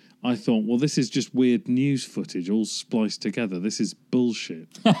in, I thought, well, this is just weird news footage all spliced together. This is bullshit.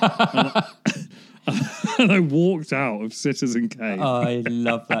 And I walked out of Citizen Kane. Oh, I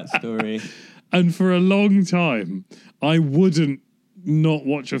love that story. And for a long time, I wouldn't not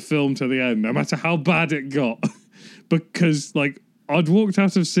watch a film to the end, no matter how bad it got. Because, like, I'd walked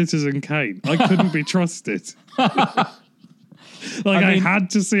out of Citizen Kane. I couldn't be trusted. I had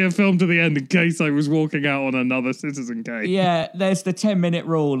to see a film to the end in case I was walking out on another Citizen Kane. Yeah, there's the 10-minute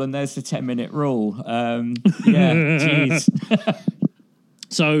rule and there's the 10-minute rule. Jeez.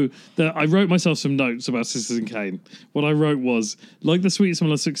 So I wrote myself some notes about Citizen Kane. What I wrote was, like the Sweet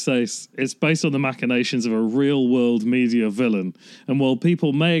Smell of Success, it's based on the machinations of a real-world media villain. And while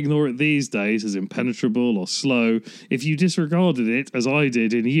people may ignore it these days as impenetrable or slow, if you disregarded it, as I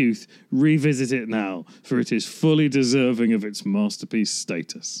did in youth, revisit it now, for it is fully deserving of its masterpiece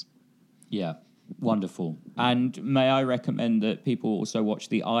status. Yeah. Wonderful. And may I recommend that people also watch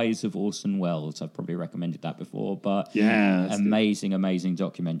The Eyes of Orson Welles? I've probably recommended that before, but amazing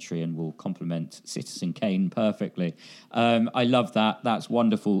documentary and will complement Citizen Kane perfectly. I love that. That's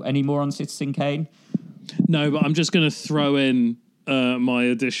wonderful. Any more on Citizen Kane? No, but I'm just going to throw in my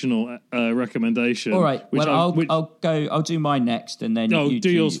additional recommendation. All right. I'll do mine next, and then you do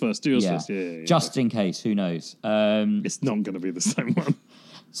yours first. Do yours first. Yeah. Just in case. Who knows? It's not going to be the same one.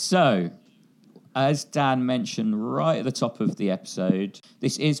 So, as Dan mentioned right at the top of the episode,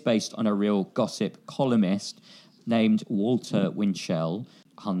 this is based on a real gossip columnist named Walter Winchell.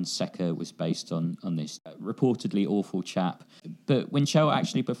 Hunsaker was based on this reportedly awful chap. But Winchell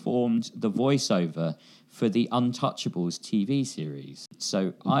actually performed the voiceover for the Untouchables TV series.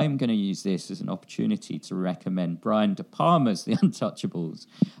 So I'm going to use this as an opportunity to recommend Brian De Palma's The Untouchables,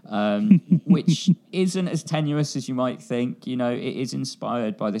 which isn't as tenuous as you might think. You know, it is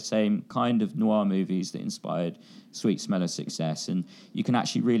inspired by the same kind of noir movies that inspired Sweet Smell of Success. And you can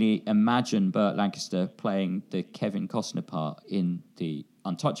actually really imagine Burt Lancaster playing the Kevin Costner part in The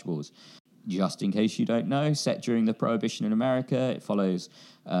Untouchables. Just in case you don't know, set during the Prohibition in America, it follows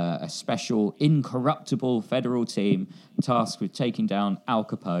a special incorruptible federal team tasked with taking down Al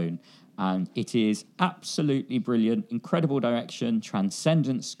Capone. And it is absolutely brilliant, incredible direction,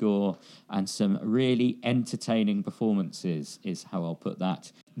 transcendent score, and some really entertaining performances is how I'll put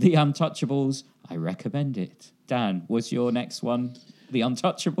that. The Untouchables, I recommend it. Dan, was your next one The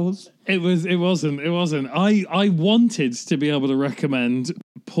Untouchables? It wasn't. I wanted to be able to recommend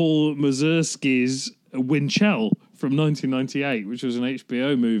Paul Mazursky's Winchell from 1998, which was an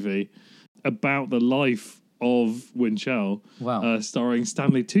HBO movie about the life of Winchell, starring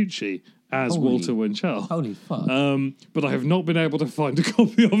Stanley Tucci as Walter Winchell. Holy fuck. But I have not been able to find a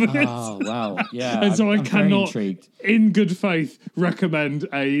copy of it. Oh, wow. Yeah. And so I'm I cannot, very intrigued. in good faith, recommend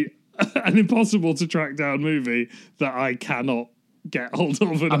an impossible to track down movie that I cannot get hold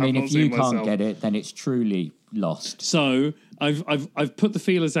of. And I mean, if you can't myself. get it, then it's truly lost. So I've put the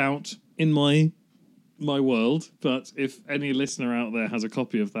feelers out in my world, but if any listener out there has a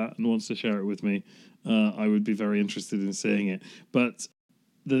copy of that and wants to share it with me, I would be very interested in seeing it. But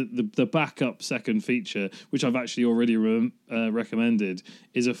the backup second feature, which I've actually already recommended,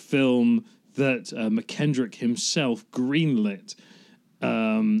 is a film that McKendrick himself greenlit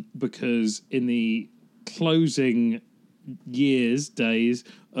because in the closing days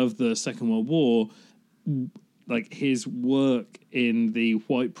of the Second World War, like his work in the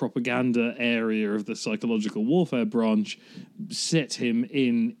white propaganda area of the psychological warfare branch set him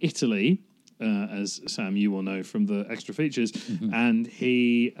in Italy, as Sam, you will know from the extra features, and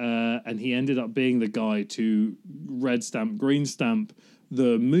he ended up being the guy to red stamp, green stamp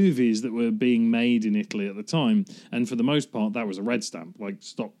the movies that were being made in Italy at the time, and for the most part that was a red stamp, like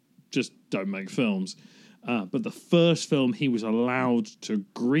stop, just don't make films. But the first film he was allowed to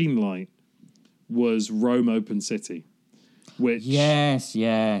greenlight was Rome Open City, which yes,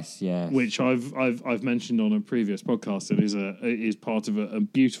 which I've mentioned on a previous podcast. It is part of a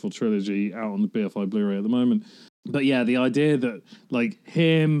beautiful trilogy out on the BFI Blu-ray at the moment. But yeah, the idea that like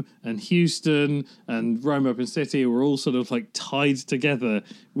him and Houston and Rome Open City were all sort of like tied together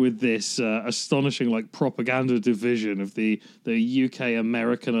with this astonishing like propaganda division of the UK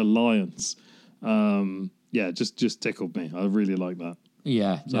American alliance. Just tickled me. I really like that.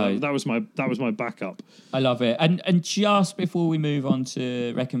 Yeah, so no, that was my backup. I love it. And just before we move on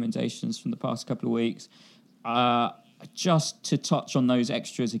to recommendations from the past couple of weeks, just to touch on those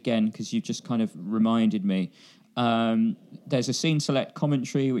extras again, because you just kind of reminded me. There's a scene select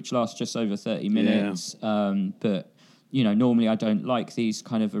commentary which lasts just over 30 minutes. But you know, normally I don't like these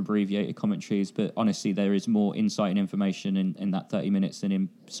kind of abbreviated commentaries, but honestly, there is more insight and information in that 30 minutes than in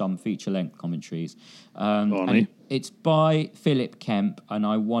some feature-length commentaries. And it's by Philip Kemp, and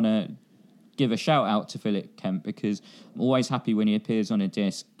I want to give a shout-out to Philip Kemp because I'm always happy when he appears on a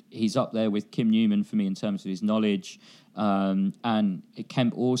disc. He's up there with Kim Newman for me in terms of his knowledge. And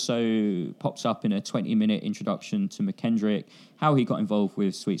Kemp also pops up in a 20-minute introduction to McKendrick, how he got involved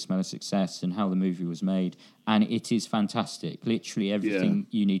with Sweet Smell of Success and how the movie was made. And it is fantastic. Literally everything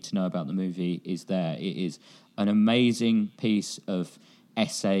you need to know about the movie is there. It is an amazing piece of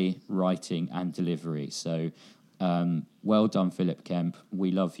essay writing and delivery. So well done, Philip Kemp.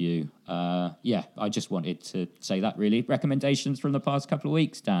 We love you. I just wanted to say that, really. Recommendations from the past couple of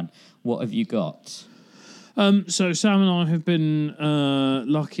weeks, Dan. What have you got? So Sam and I have been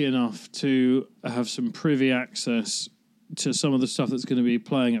lucky enough to have some privy access to some of the stuff that's going to be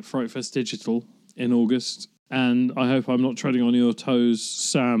playing at Fright Fest Digital in August, and I hope I'm not treading on your toes,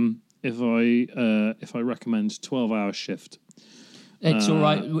 Sam, if I recommend 12 Hour Shift. It's all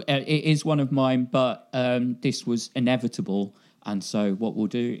right. It is one of mine, but this was inevitable, and so what we'll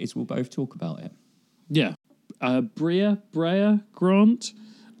do is we'll both talk about it. Yeah. Brea Grant.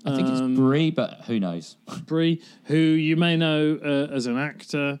 I think it's Brie, but who knows? Brie, who you may know as an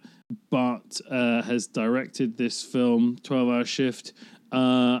actor, but has directed this film, 12 Hour Shift.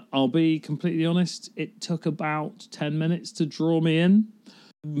 I'll be completely honest, it took about 10 minutes to draw me in.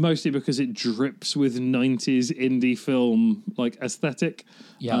 mostly because it drips with 90s indie film like aesthetic.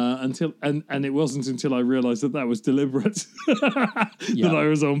 And it wasn't until I realized that was deliberate that I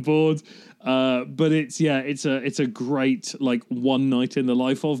was on board. But it's a great like one night in the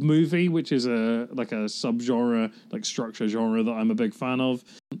life of movie, which is a subgenre, like structure genre that I'm a big fan of.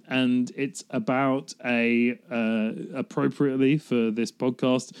 And it's about a appropriately for this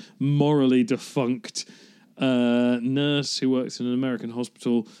podcast, morally defunct nurse who works in an American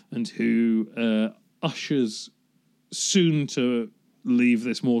hospital and who ushers soon to leave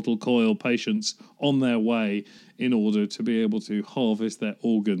this mortal coil patients on their way in order to be able to harvest their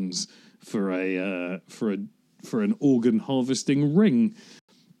organs for an organ harvesting ring.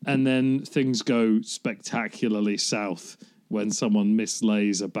 And then things go spectacularly south when someone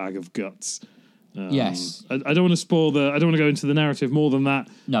mislays a bag of guts. Yes, I don't want to spoil I don't want to go into the narrative more than that.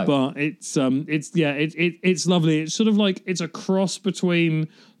 No, but it's lovely. It's sort of like it's a cross between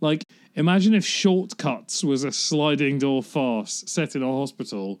like imagine if Shortcuts was a sliding door farce set in a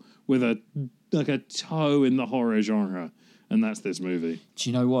hospital with a toe in the horror genre. And that's this movie. Do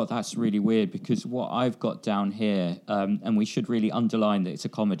you know what? That's really weird because what I've got down here, and we should really underline that it's a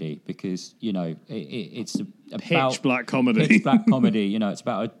comedy because, you know, it's about... Pitch black comedy. Pitch black comedy. You know, it's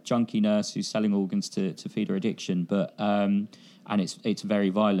about a junkie nurse who's selling organs to feed her addiction. But and it's very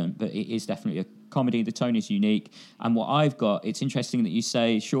violent, but it is definitely a comedy. The tone is unique. And what I've got, it's interesting that you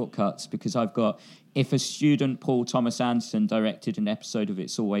say Shortcuts because I've got, if a student Paul Thomas Anderson directed an episode of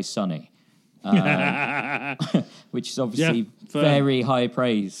It's Always Sunny. Which is obviously very high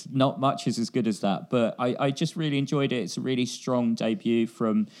praise. Not much is as good as that, but I just really enjoyed it. It's a really strong debut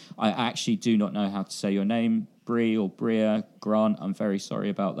from, I actually do not know how to say your name, Brie or Bria Grant. I'm very sorry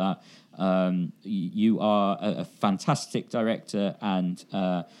about that. You are a fantastic director and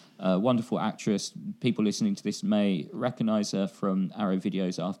a wonderful actress. People listening to this may recognize her from Arrow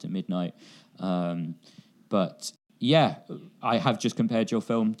Videos After Midnight. But yeah, I have just compared your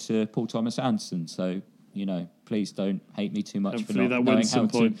film to Paul Thomas Anderson, so, you know, please don't hate me too much Hopefully for not knowing how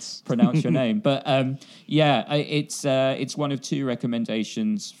to pronounce your name. But it's one of two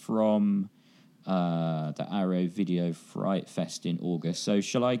recommendations from the Arrow Video Fright Fest in August. So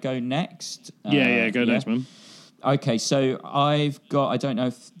shall I go next? Go next, man. Okay, so I've got, I don't know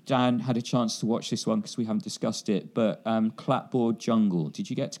if Dan had a chance to watch this one because we haven't discussed it, but Clapboard Jungle. Did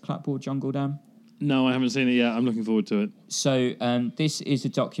you get to Clapboard Jungle, Dan? No, I haven't seen it yet. I'm looking forward to it. So this is a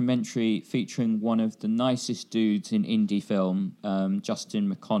documentary featuring one of the nicest dudes in indie film,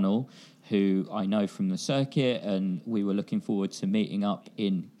 Justin McConnell, who I know from the circuit, and we were looking forward to meeting up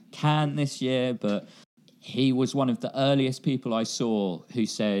in Cannes this year, but he was one of the earliest people I saw who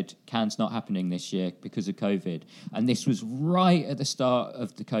said Cannes not happening this year because of COVID. And this was right at the start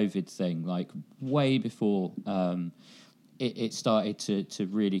of the COVID thing, like way before it started to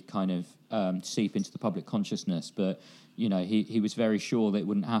really kind of seep into the public consciousness. But, you know, he was very sure that it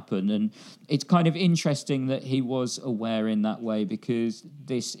wouldn't happen. And it's kind of interesting that he was aware in that way because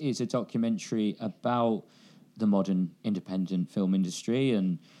this is a documentary about the modern independent film industry.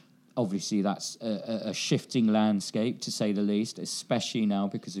 And obviously that's a shifting landscape, to say the least, especially now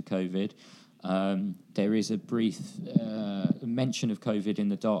because of COVID. There is a brief mention of COVID in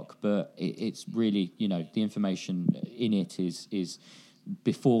the doc, but it's really, you know, the information in it is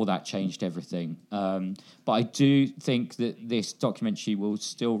before that changed everything. But I do think that this documentary will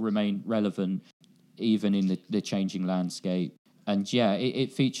still remain relevant even in the changing landscape. And yeah,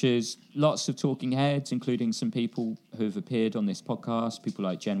 it features lots of talking heads, including some people who have appeared on this podcast, people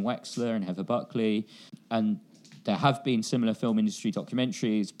like Jen Wexler and Heather Buckley. And there have been similar film industry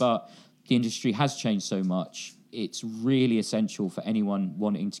documentaries, but the industry has changed so much. It's really essential for anyone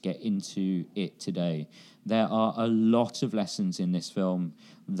wanting to get into it today. There are a lot of lessons in this film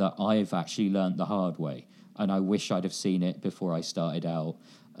that I've actually learned the hard way, and I wish I'd have seen it before I started out.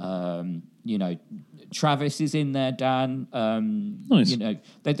 You know, Travis is in there, Dan. Nice. You know,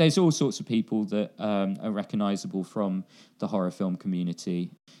 there's all sorts of people that are recognisable from the horror film community,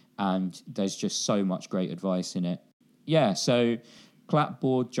 and there's just so much great advice in it. Yeah, so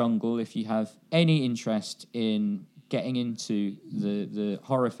Clapboard Jungle, if you have any interest in getting into the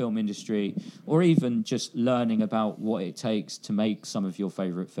horror film industry or even just learning about what it takes to make some of your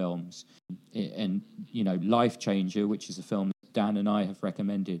favourite films. And, you know, Life Changer, which is a film that Dan and I have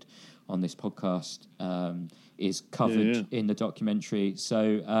recommended on this podcast, is covered in the documentary.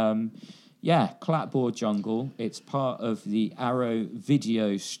 So, Clapboard Jungle. It's part of the Arrow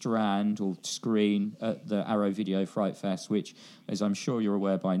Video strand or screen at the Arrow Video Fright Fest, which, as I'm sure you're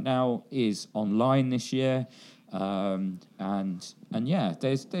aware by now, is online this year. And yeah,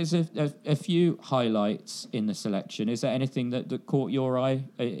 there's a few highlights in the selection. Is there anything that caught your eye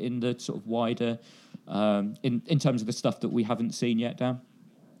in the sort of wider in terms of the stuff that we haven't seen yet, Dan?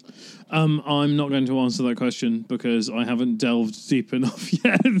 I'm not going to answer that question because I haven't delved deep enough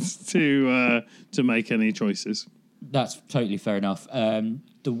yet to make any choices. That's totally fair enough.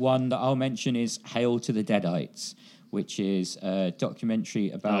 The one that I'll mention is Hail to the Deadites, which is a documentary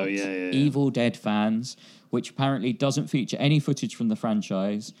about Evil Dead fans, which apparently doesn't feature any footage from the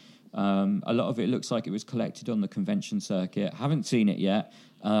franchise. A lot of it looks like it was collected on the convention circuit. Haven't seen it yet,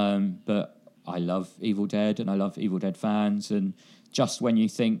 but I love Evil Dead and I love Evil Dead fans. And just when you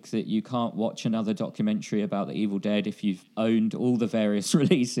think that you can't watch another documentary about the Evil Dead if you've owned all the various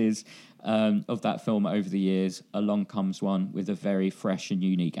releases of that film over the years, along comes one with a very fresh and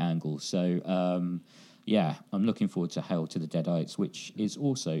unique angle. So, yeah, I'm looking forward to Hail to the Deadites, which is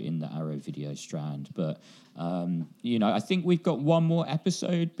also in the Arrow Video Strand. But, I think we've got one more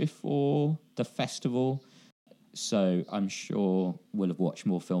episode before the festival. So I'm sure we'll have watched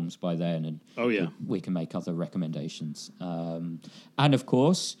more films by then, and we can make other recommendations. And of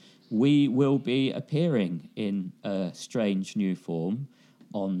course, we will be appearing in a strange new form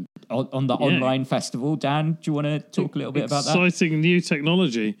on the online festival. Dan, do you want to talk a little bit about that? Exciting new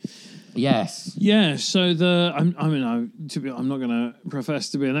technology. Yes. Yeah. So I'm not going to profess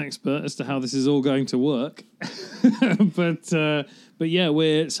to be an expert as to how this is all going to work, but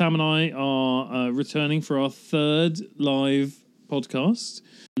yeah, Sam and I are returning for our third live podcast.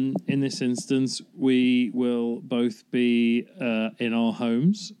 In this instance, we will both be in our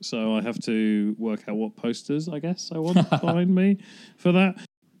homes, so I have to work out what posters I guess I want behind me for that,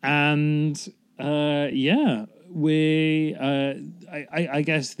 and I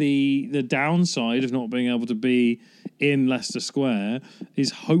guess the downside of not being able to be in Leicester Square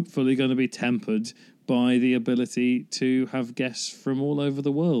is hopefully going to be tempered by the ability to have guests from all over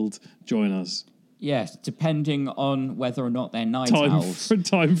the world join us. Yes, depending on whether or not they're night owls.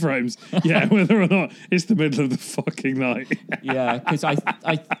 Time frames. Yeah, whether or not it's the middle of the fucking night. Yeah, because I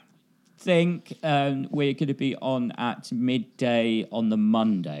think we're going to be on at midday on the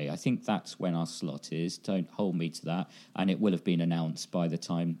Monday. I think that's when our slot is. Don't hold me to that. And it will have been announced by the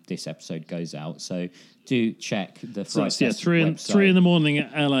time this episode goes out. So do check the Fright Fest website. 3 in the morning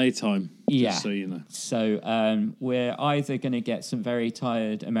at LA time. Yeah. Just so you know. So we're either going to get some very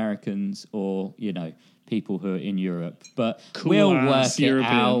tired Americans or, people who are in Europe. But we'll work it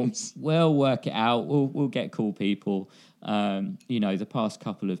out. We'll work it out. We'll get cool people. The past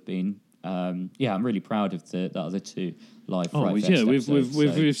couple have been... I'm really proud of the other two live Fright Fest episodes.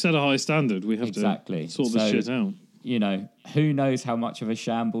 We've set a high standard. We have to sort this shit out. Who knows how much of a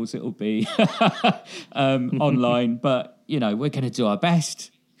shambles it'll be online, but we're going to do our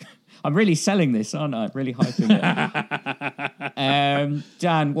best. I'm really selling this, aren't I? Really hyping it.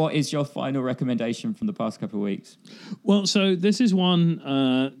 Dan, what is your final recommendation from the past couple of weeks? Well, so this is one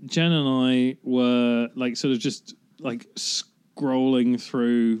Jen and I were just scrolling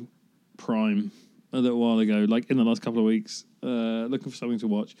through Prime a little while ago, in the last couple of weeks, looking for something to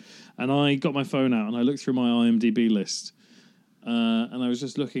watch, and I got my phone out and I looked through my IMDb list, and I was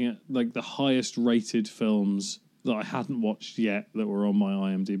just looking at the highest rated films that I hadn't watched yet that were on my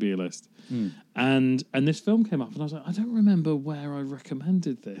IMDb list, and this film came up and I was like, I don't remember where I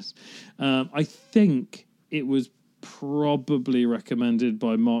recommended this. I think it was probably recommended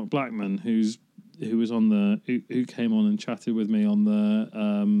by Mark Blackman, who was on who came on and chatted with me on the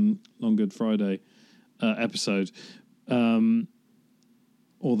on Good Friday episode,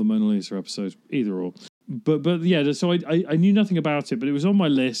 or the Mona Lisa episode, either or. But yeah, so I knew nothing about it, but it was on my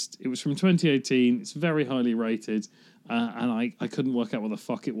list. It was from 2018. It's very highly rated, and I couldn't work out what the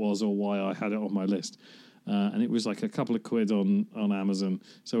fuck it was or why I had it on my list. And it was a couple of quid on Amazon.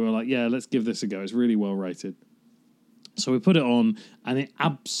 So we were like, yeah, let's give this a go. It's really well rated. So we put it on, and it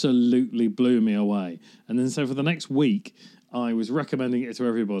absolutely blew me away. And then so for the next week, I was recommending it to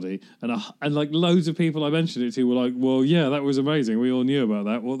everybody, and loads of people I mentioned it to were like, "Well, yeah, that was amazing. We all knew about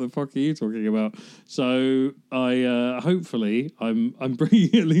that. What the fuck are you talking about?" So I hopefully I'm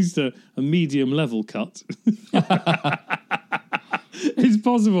bringing at least a medium level cut. It's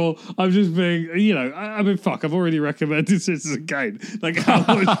possible I'm just being, fuck, I've already recommended Citizen Kane.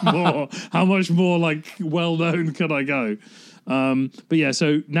 How much more well known can I go? But yeah,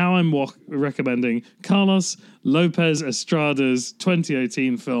 so now I'm recommending Carlos Lopez Estrada's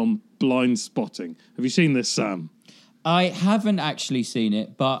 2018 film Blind Spotting. Have you seen this, Sam? I haven't actually seen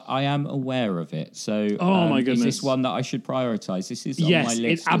it, but I am aware of it. So, my goodness, is this one that I should prioritize? This is on my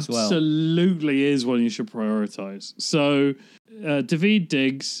list as well. Yes, it absolutely is one you should prioritize. So, Daveed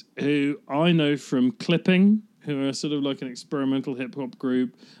Diggs, who I know from Clipping who are sort of like an experimental hip hop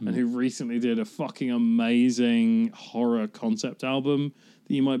group, and who recently did a fucking amazing horror concept album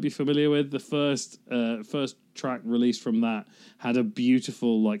that you might be familiar with. The first track released from that had a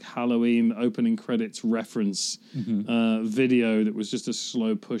beautiful like Halloween opening credits reference video that was just a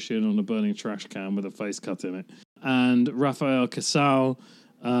slow push in on a burning trash can with a face cut in it. And Rafael Casal,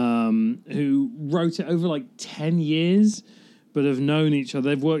 who wrote it over like 10 years, but have known each other.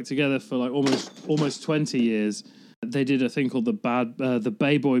 They've worked together for like almost 20 years. They did a thing called the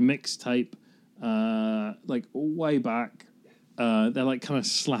Bayboy mixtape, like way back. They're like kind of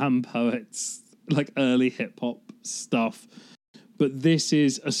slam poets, like early hip hop stuff. But this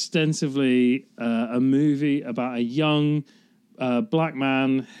is ostensibly a movie about a young black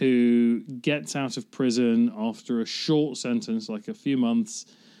man who gets out of prison after a short sentence, like a few months,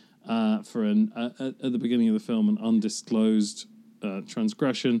 for at the beginning of the film, an undisclosed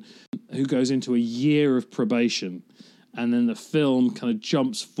transgression, who goes into a year of probation. And then the film kind of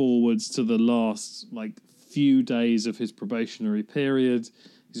jumps forwards to the last like few days of his probationary period.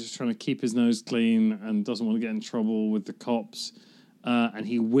 He's just trying to keep his nose clean and doesn't want to get in trouble with the cops. And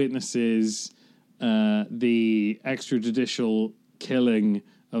he witnesses the extrajudicial killing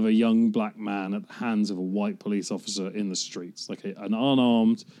of a young black man at the hands of a white police officer in the streets. Like an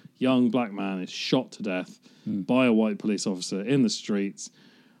unarmed young black man is shot to death by a white police officer in the streets.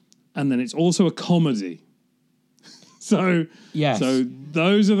 And then it's also a comedy. So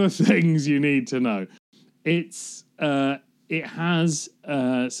those are the things you need to know. It has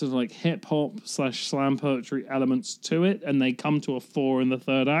sort of like hip hop / slam poetry elements to it, and they come to a fore in the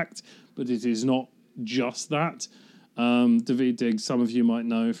third act, but it is not just that. Daveed Diggs, some of you might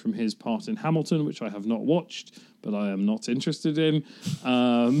know from his part in Hamilton, which I have not watched, but I am not interested in.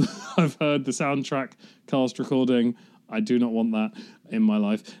 I've heard the soundtrack cast recording. I do not want that in my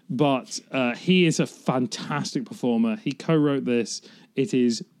life. But he is a fantastic performer. He co-wrote this. It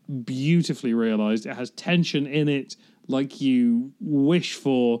is beautifully realised. It has tension in it like you wish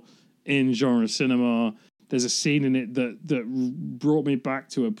for in genre cinema. There's a scene in it that brought me back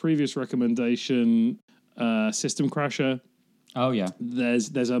to a previous recommendation, System Crasher. Oh, yeah.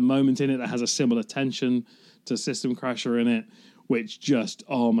 There's a moment in it that has a similar tension to System Crasher in it, which just,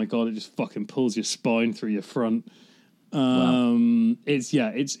 oh my God, it just fucking pulls your spine through your front. Wow.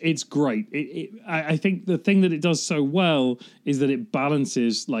 It's great. I think the thing that it does so well is that it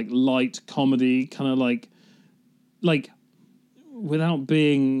balances like light comedy, kind of like without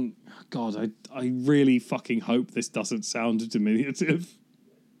being, God, I really fucking hope this doesn't sound diminutive,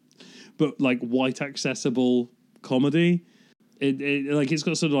 but like white accessible comedy. It's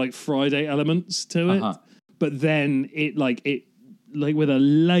got sort of like Friday elements to it, but then it with a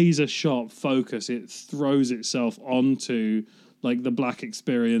laser sharp focus, it throws itself onto like the black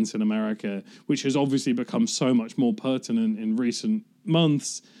experience in America, which has obviously become so much more pertinent in recent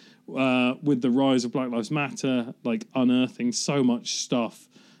months with the rise of Black Lives Matter, like unearthing so much stuff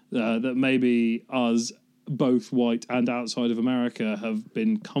that maybe us, both white and outside of America, have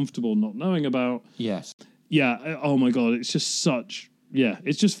been comfortable not knowing about. Yes. Yeah. Oh my God. It's just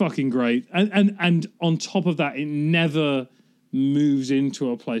it's just fucking great. And on top of that, it never moves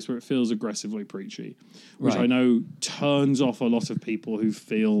into a place where it feels aggressively preachy, which I know turns off a lot of people who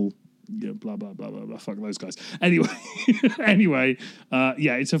feel blah blah blah blah blah. Fuck those guys. Anyway,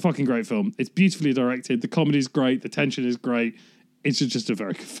 it's a fucking great film. It's beautifully directed. The comedy's great. The tension is great. It's just a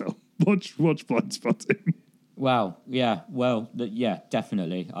very good film. Watch Blindspotting. Wow. Yeah. Well.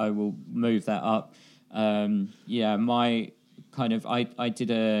 Definitely. I will move that up. My kind of I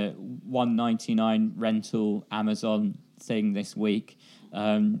did a $1.99 rental Amazon thing this week,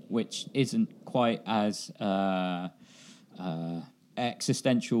 which isn't quite as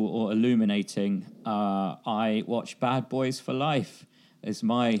existential or illuminating. I watched Bad Boys for Life as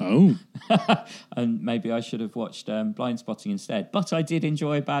my and maybe I should have watched Blindspotting instead, but I did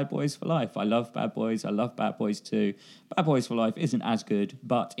enjoy Bad Boys for Life. I love Bad Boys. I love Bad Boys 2. Bad Boys for Life isn't as good,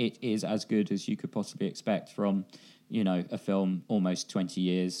 but it is as good as you could possibly expect from a film almost 20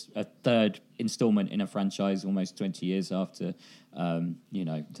 years, a third installment in a franchise almost 20 years after,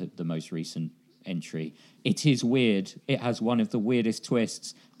 the most recent entry. It is weird. It has one of the weirdest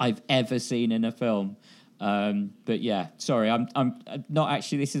twists I've ever seen in a film. But yeah, sorry, I'm not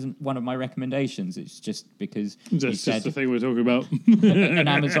actually. This isn't one of my recommendations. It's just because just the thing we're talking about, an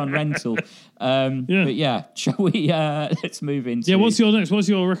Amazon rental. But yeah, shall we? Let's move into. Yeah, what's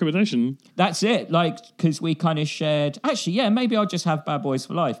your recommendation? That's it. Because we kind of shared. Actually, yeah, maybe I'll just have Bad Boys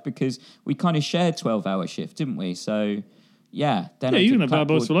for Life because we kind of shared 12-hour shift, didn't we? So. Yeah, then you can have Bad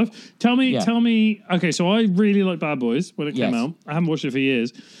Boys for Life. Tell me. Okay, so I really like Bad Boys when it came out. I haven't watched it for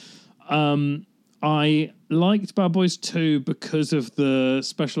years. I liked Bad Boys 2 because of the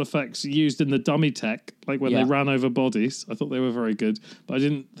special effects used in the dummy tech, like when they ran over bodies. I thought they were very good, but I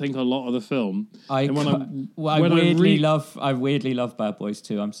didn't think a lot of the film. I weirdly love Bad Boys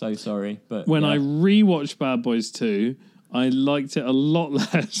 2. I'm so sorry, but when I rewatched Bad Boys 2, I liked it a lot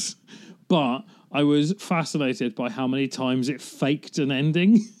less, but I was fascinated by how many times it faked an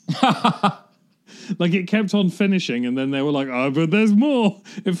ending. Like, it kept on finishing, and then they were like, oh, but there's more.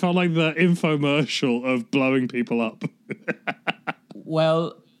 It felt like the infomercial of blowing people up.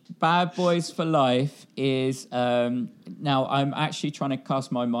 Well, Bad Boys for Life is... now, I'm actually trying to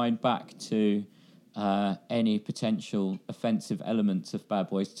cast my mind back to any potential offensive elements of Bad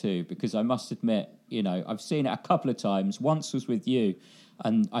Boys 2, because I must admit, I've seen it a couple of times. Once was with you,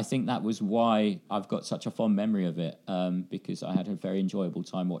 and I think that was why I've got such a fond memory of it, because I had a very enjoyable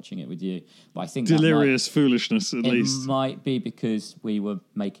time watching it with you. But I think delirious foolishness, at least. It might be because we were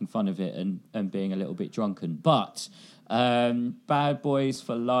making fun of it and being a little bit drunken. But Bad Boys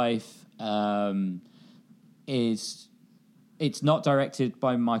for Life it's not directed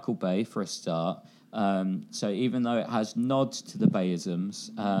by Michael Bay, for a start. So even though it has nods to the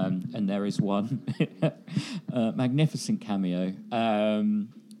Bayisms, and there is one magnificent cameo,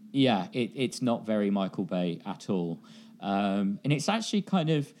 it's not very Michael Bay at all. And it's actually kind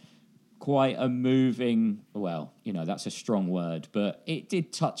of quite a moving, that's a strong word, but it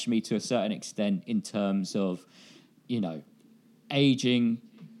did touch me to a certain extent in terms of, aging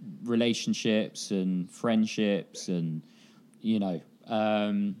relationships and friendships and,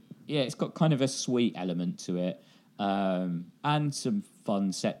 it's got kind of a sweet element to it, and some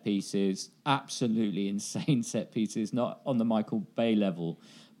fun set pieces, absolutely insane set pieces, not on the Michael Bay level,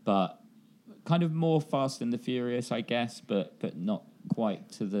 but kind of more Fast and the Furious, I guess, but not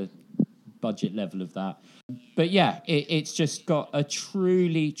quite to the budget level of that. But yeah, it's just got a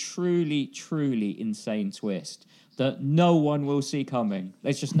truly, truly, truly insane twist that no one will see coming.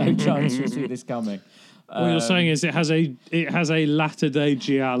 There's just no chance you'll see this coming. What you're saying is it has a latter day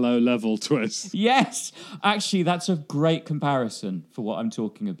Giallo level twist. Yes, actually, that's a great comparison for what I'm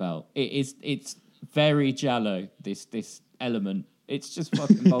talking about. It's very Giallo. This element, it's just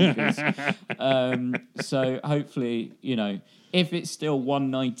fucking bonkers. So hopefully, if it's still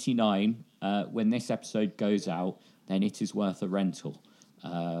 $1.99 when this episode goes out, then it is worth a rental.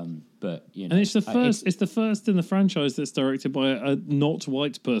 But and it's the first. It's the first in the franchise that's directed by a not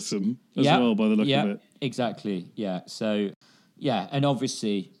white person as well, by the look of it. Exactly. Yeah. So, and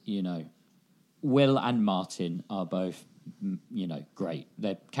obviously, Will and Martin are both, great.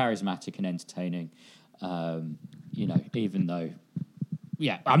 They're charismatic and entertaining. Even though.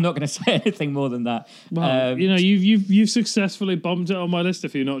 Yeah, I'm not going to say anything more than that. Well, you've successfully bumped it on my list a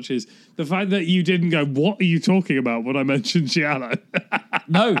few notches. The fact that you didn't go, "What are you talking about?" when I mentioned Giallo.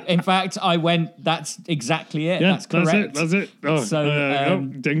 No, in fact, I went. That's exactly it. Yeah, that's correct. That's it. Oh, so,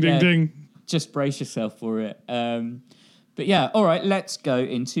 ding, ding. Just brace yourself for it. But yeah, all right. Let's go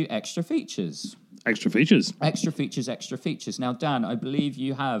into extra features. Extra features. Extra features. Extra features. Now, Dan, I believe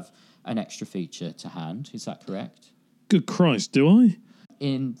you have an extra feature to hand. Is that correct? Good Christ, do I?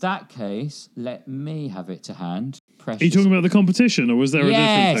 In that case, let me have it to hand. Precious. Are you talking about the competition, or was there a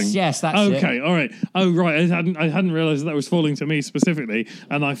different thing? Yes, that's it. Okay, all right. Oh, right. I hadn't realised that was falling to me specifically,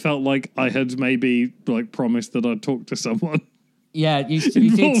 and I felt like I had maybe promised that I'd talk to someone. Yeah, you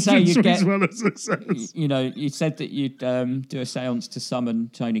did say you'd get. As well as success. You said that you'd do a séance to summon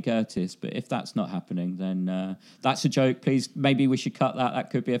Tony Curtis, but if that's not happening, then that's a joke. Please, maybe we should cut that.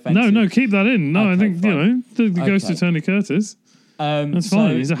 That could be offensive. No, keep that in. No, okay, I think fine. The ghost of Tony Curtis. That's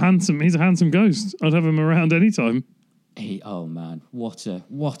fine. He's a handsome ghost. I'd have him around anytime. Oh man, what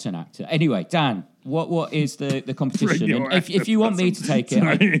an actor. Anyway, Dan, what is the competition? And if you want me to take it,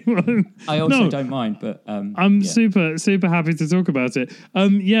 I also don't mind. But I'm super happy to talk about it.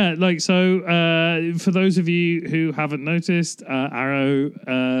 For those of you who haven't noticed, Arrow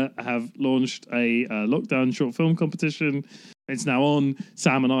have launched a lockdown short film competition. It's now on.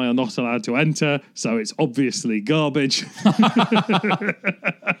 Sam and I are not allowed to enter, so it's obviously garbage.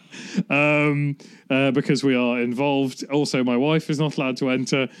 Because we are involved. Also, my wife is not allowed to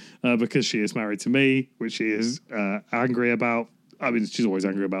enter because she is married to me, which she is angry about. I mean, she's always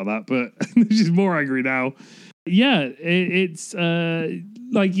angry about that, but she's more angry now. Yeah, it's we're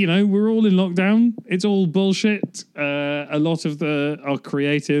all in lockdown. It's all bullshit. A lot of our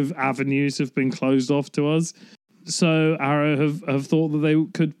creative avenues have been closed off to us. So Arrow have thought that they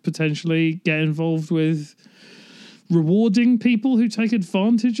could potentially get involved with rewarding people who take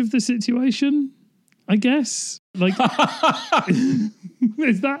advantage of the situation, I guess. Is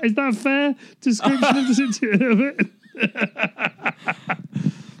that a fair description of the situation of it?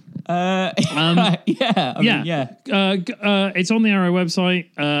 Yeah, I mean, yeah. It's on the Arrow website.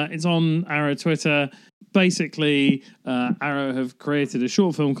 It's on Arrow Twitter. Basically, Arrow have created a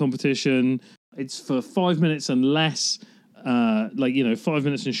short film competition. It's for 5 minutes and less, 5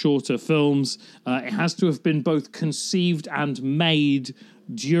 minutes and shorter films. It has to have been both conceived and made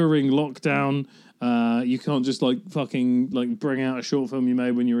during lockdown. You can't just bring out a short film you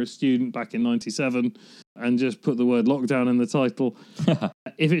made when you were a student back in '97 and just put the word lockdown in the title.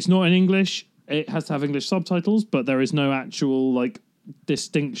 If it's not in English, it has to have English subtitles, but there is no actual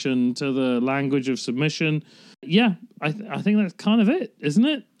distinction to the language of submission. Yeah, I think that's kind of it, isn't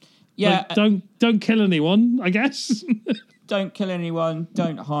it? Yeah. Don't kill anyone, I guess. Don't kill anyone.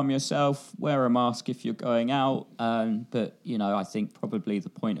 Don't harm yourself. Wear a mask if you're going out. But, I think probably the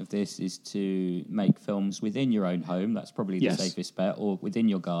point of this is to make films within your own home. That's probably the safest bet, or within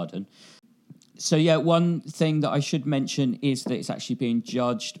your garden. So, one thing that I should mention is that it's actually being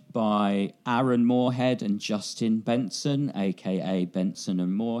judged by Aaron Moorhead and Justin Benson, a.k.a. Benson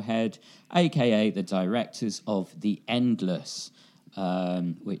and Moorhead, a.k.a. the directors of The Endless,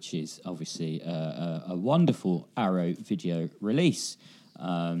 which is obviously a wonderful Arrow video release.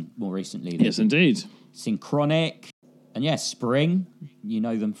 More recently, yes, indeed, Synchronic, and Spring. You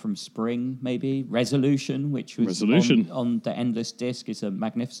know them from Spring, maybe. Resolution, which was on the Endless disc, is a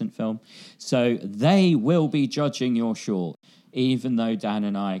magnificent film. So they will be judging your short, even though Dan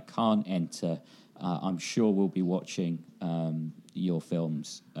and I can't enter. I'm sure we'll be watching your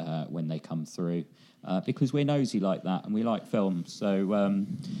films when they come through. Because we're nosy like that and we like films. So,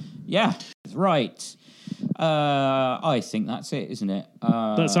 right. I think that's it, isn't it?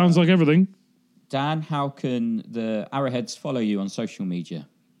 That sounds like everything. Dan, how can the Arrowheads follow you on social media?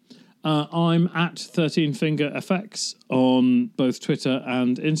 I'm at 13fingerfx on both Twitter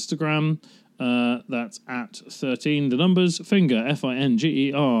and Instagram. That's at 13, the numbers, finger,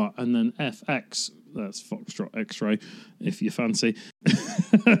 Finger, and then FX. That's Foxtrot X-ray, if you fancy.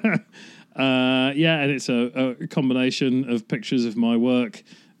 And it's a combination of pictures of my work,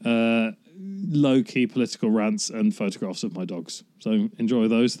 low-key political rants, and photographs of my dogs. So enjoy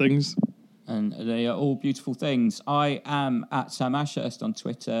those things. And they are all beautiful things. I am at Sam Ashurst on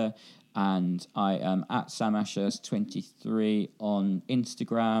Twitter, and I am at Sam Ashurst 23 on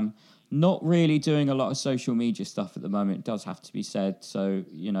Instagram. Not really doing a lot of social media stuff at the moment, it does have to be said. So,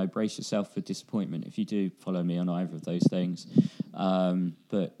 brace yourself for disappointment if you do follow me on either of those things.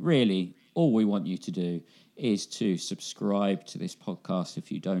 But really, all we want you to do is to subscribe to this podcast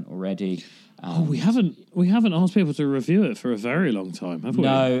if you don't already. We haven't asked people to review it for a very long time, have we?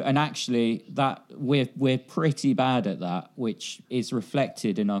 No, and actually, that we're pretty bad at that, which is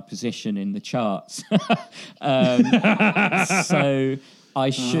reflected in our position in the charts. So I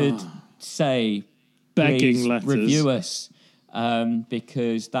should say, begging please letters, review us.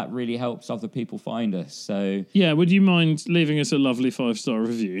 Because that really helps other people find us. So would you mind leaving us a lovely 5-star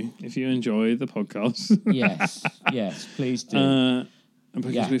review if you enjoy the podcast? yes, please do. And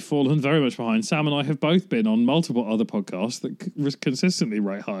because we've fallen very much behind, Sam and I have both been on multiple other podcasts that consistently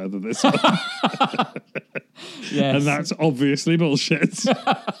rate higher than this one. Yes. And that's obviously bullshit.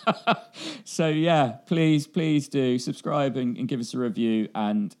 So please do subscribe and give us a review.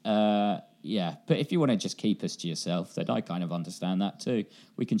 And but if you want to just keep us to yourself, then I kind of understand that too.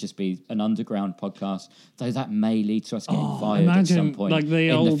 We can just be an underground podcast, though that may lead to us getting fired at some point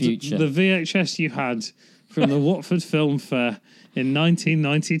in the future. The VHS you had from the Watford Film Fair in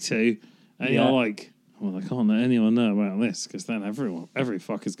 1992, and you're like, well, I can't let anyone know about this because then every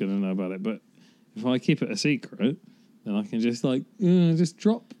fucker's going to know about it. But if I keep it a secret, then I can just just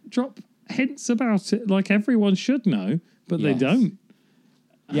drop hints about it like everyone should know, but they don't.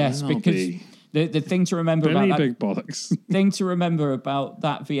 Yes, because the thing to remember about that big bollocks. thing to remember about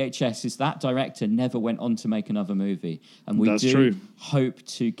that VHS is that director never went on to make another movie, and we hope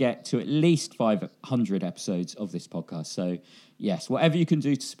to get to at least 500 episodes of this podcast. So yes, whatever you can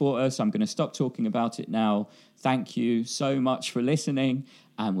do to support us, I'm going to stop talking about it now. Thank you so much for listening,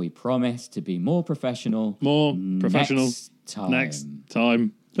 and we promise to be more professional. Next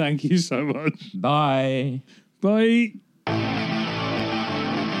time. Thank you so much. Bye. Bye.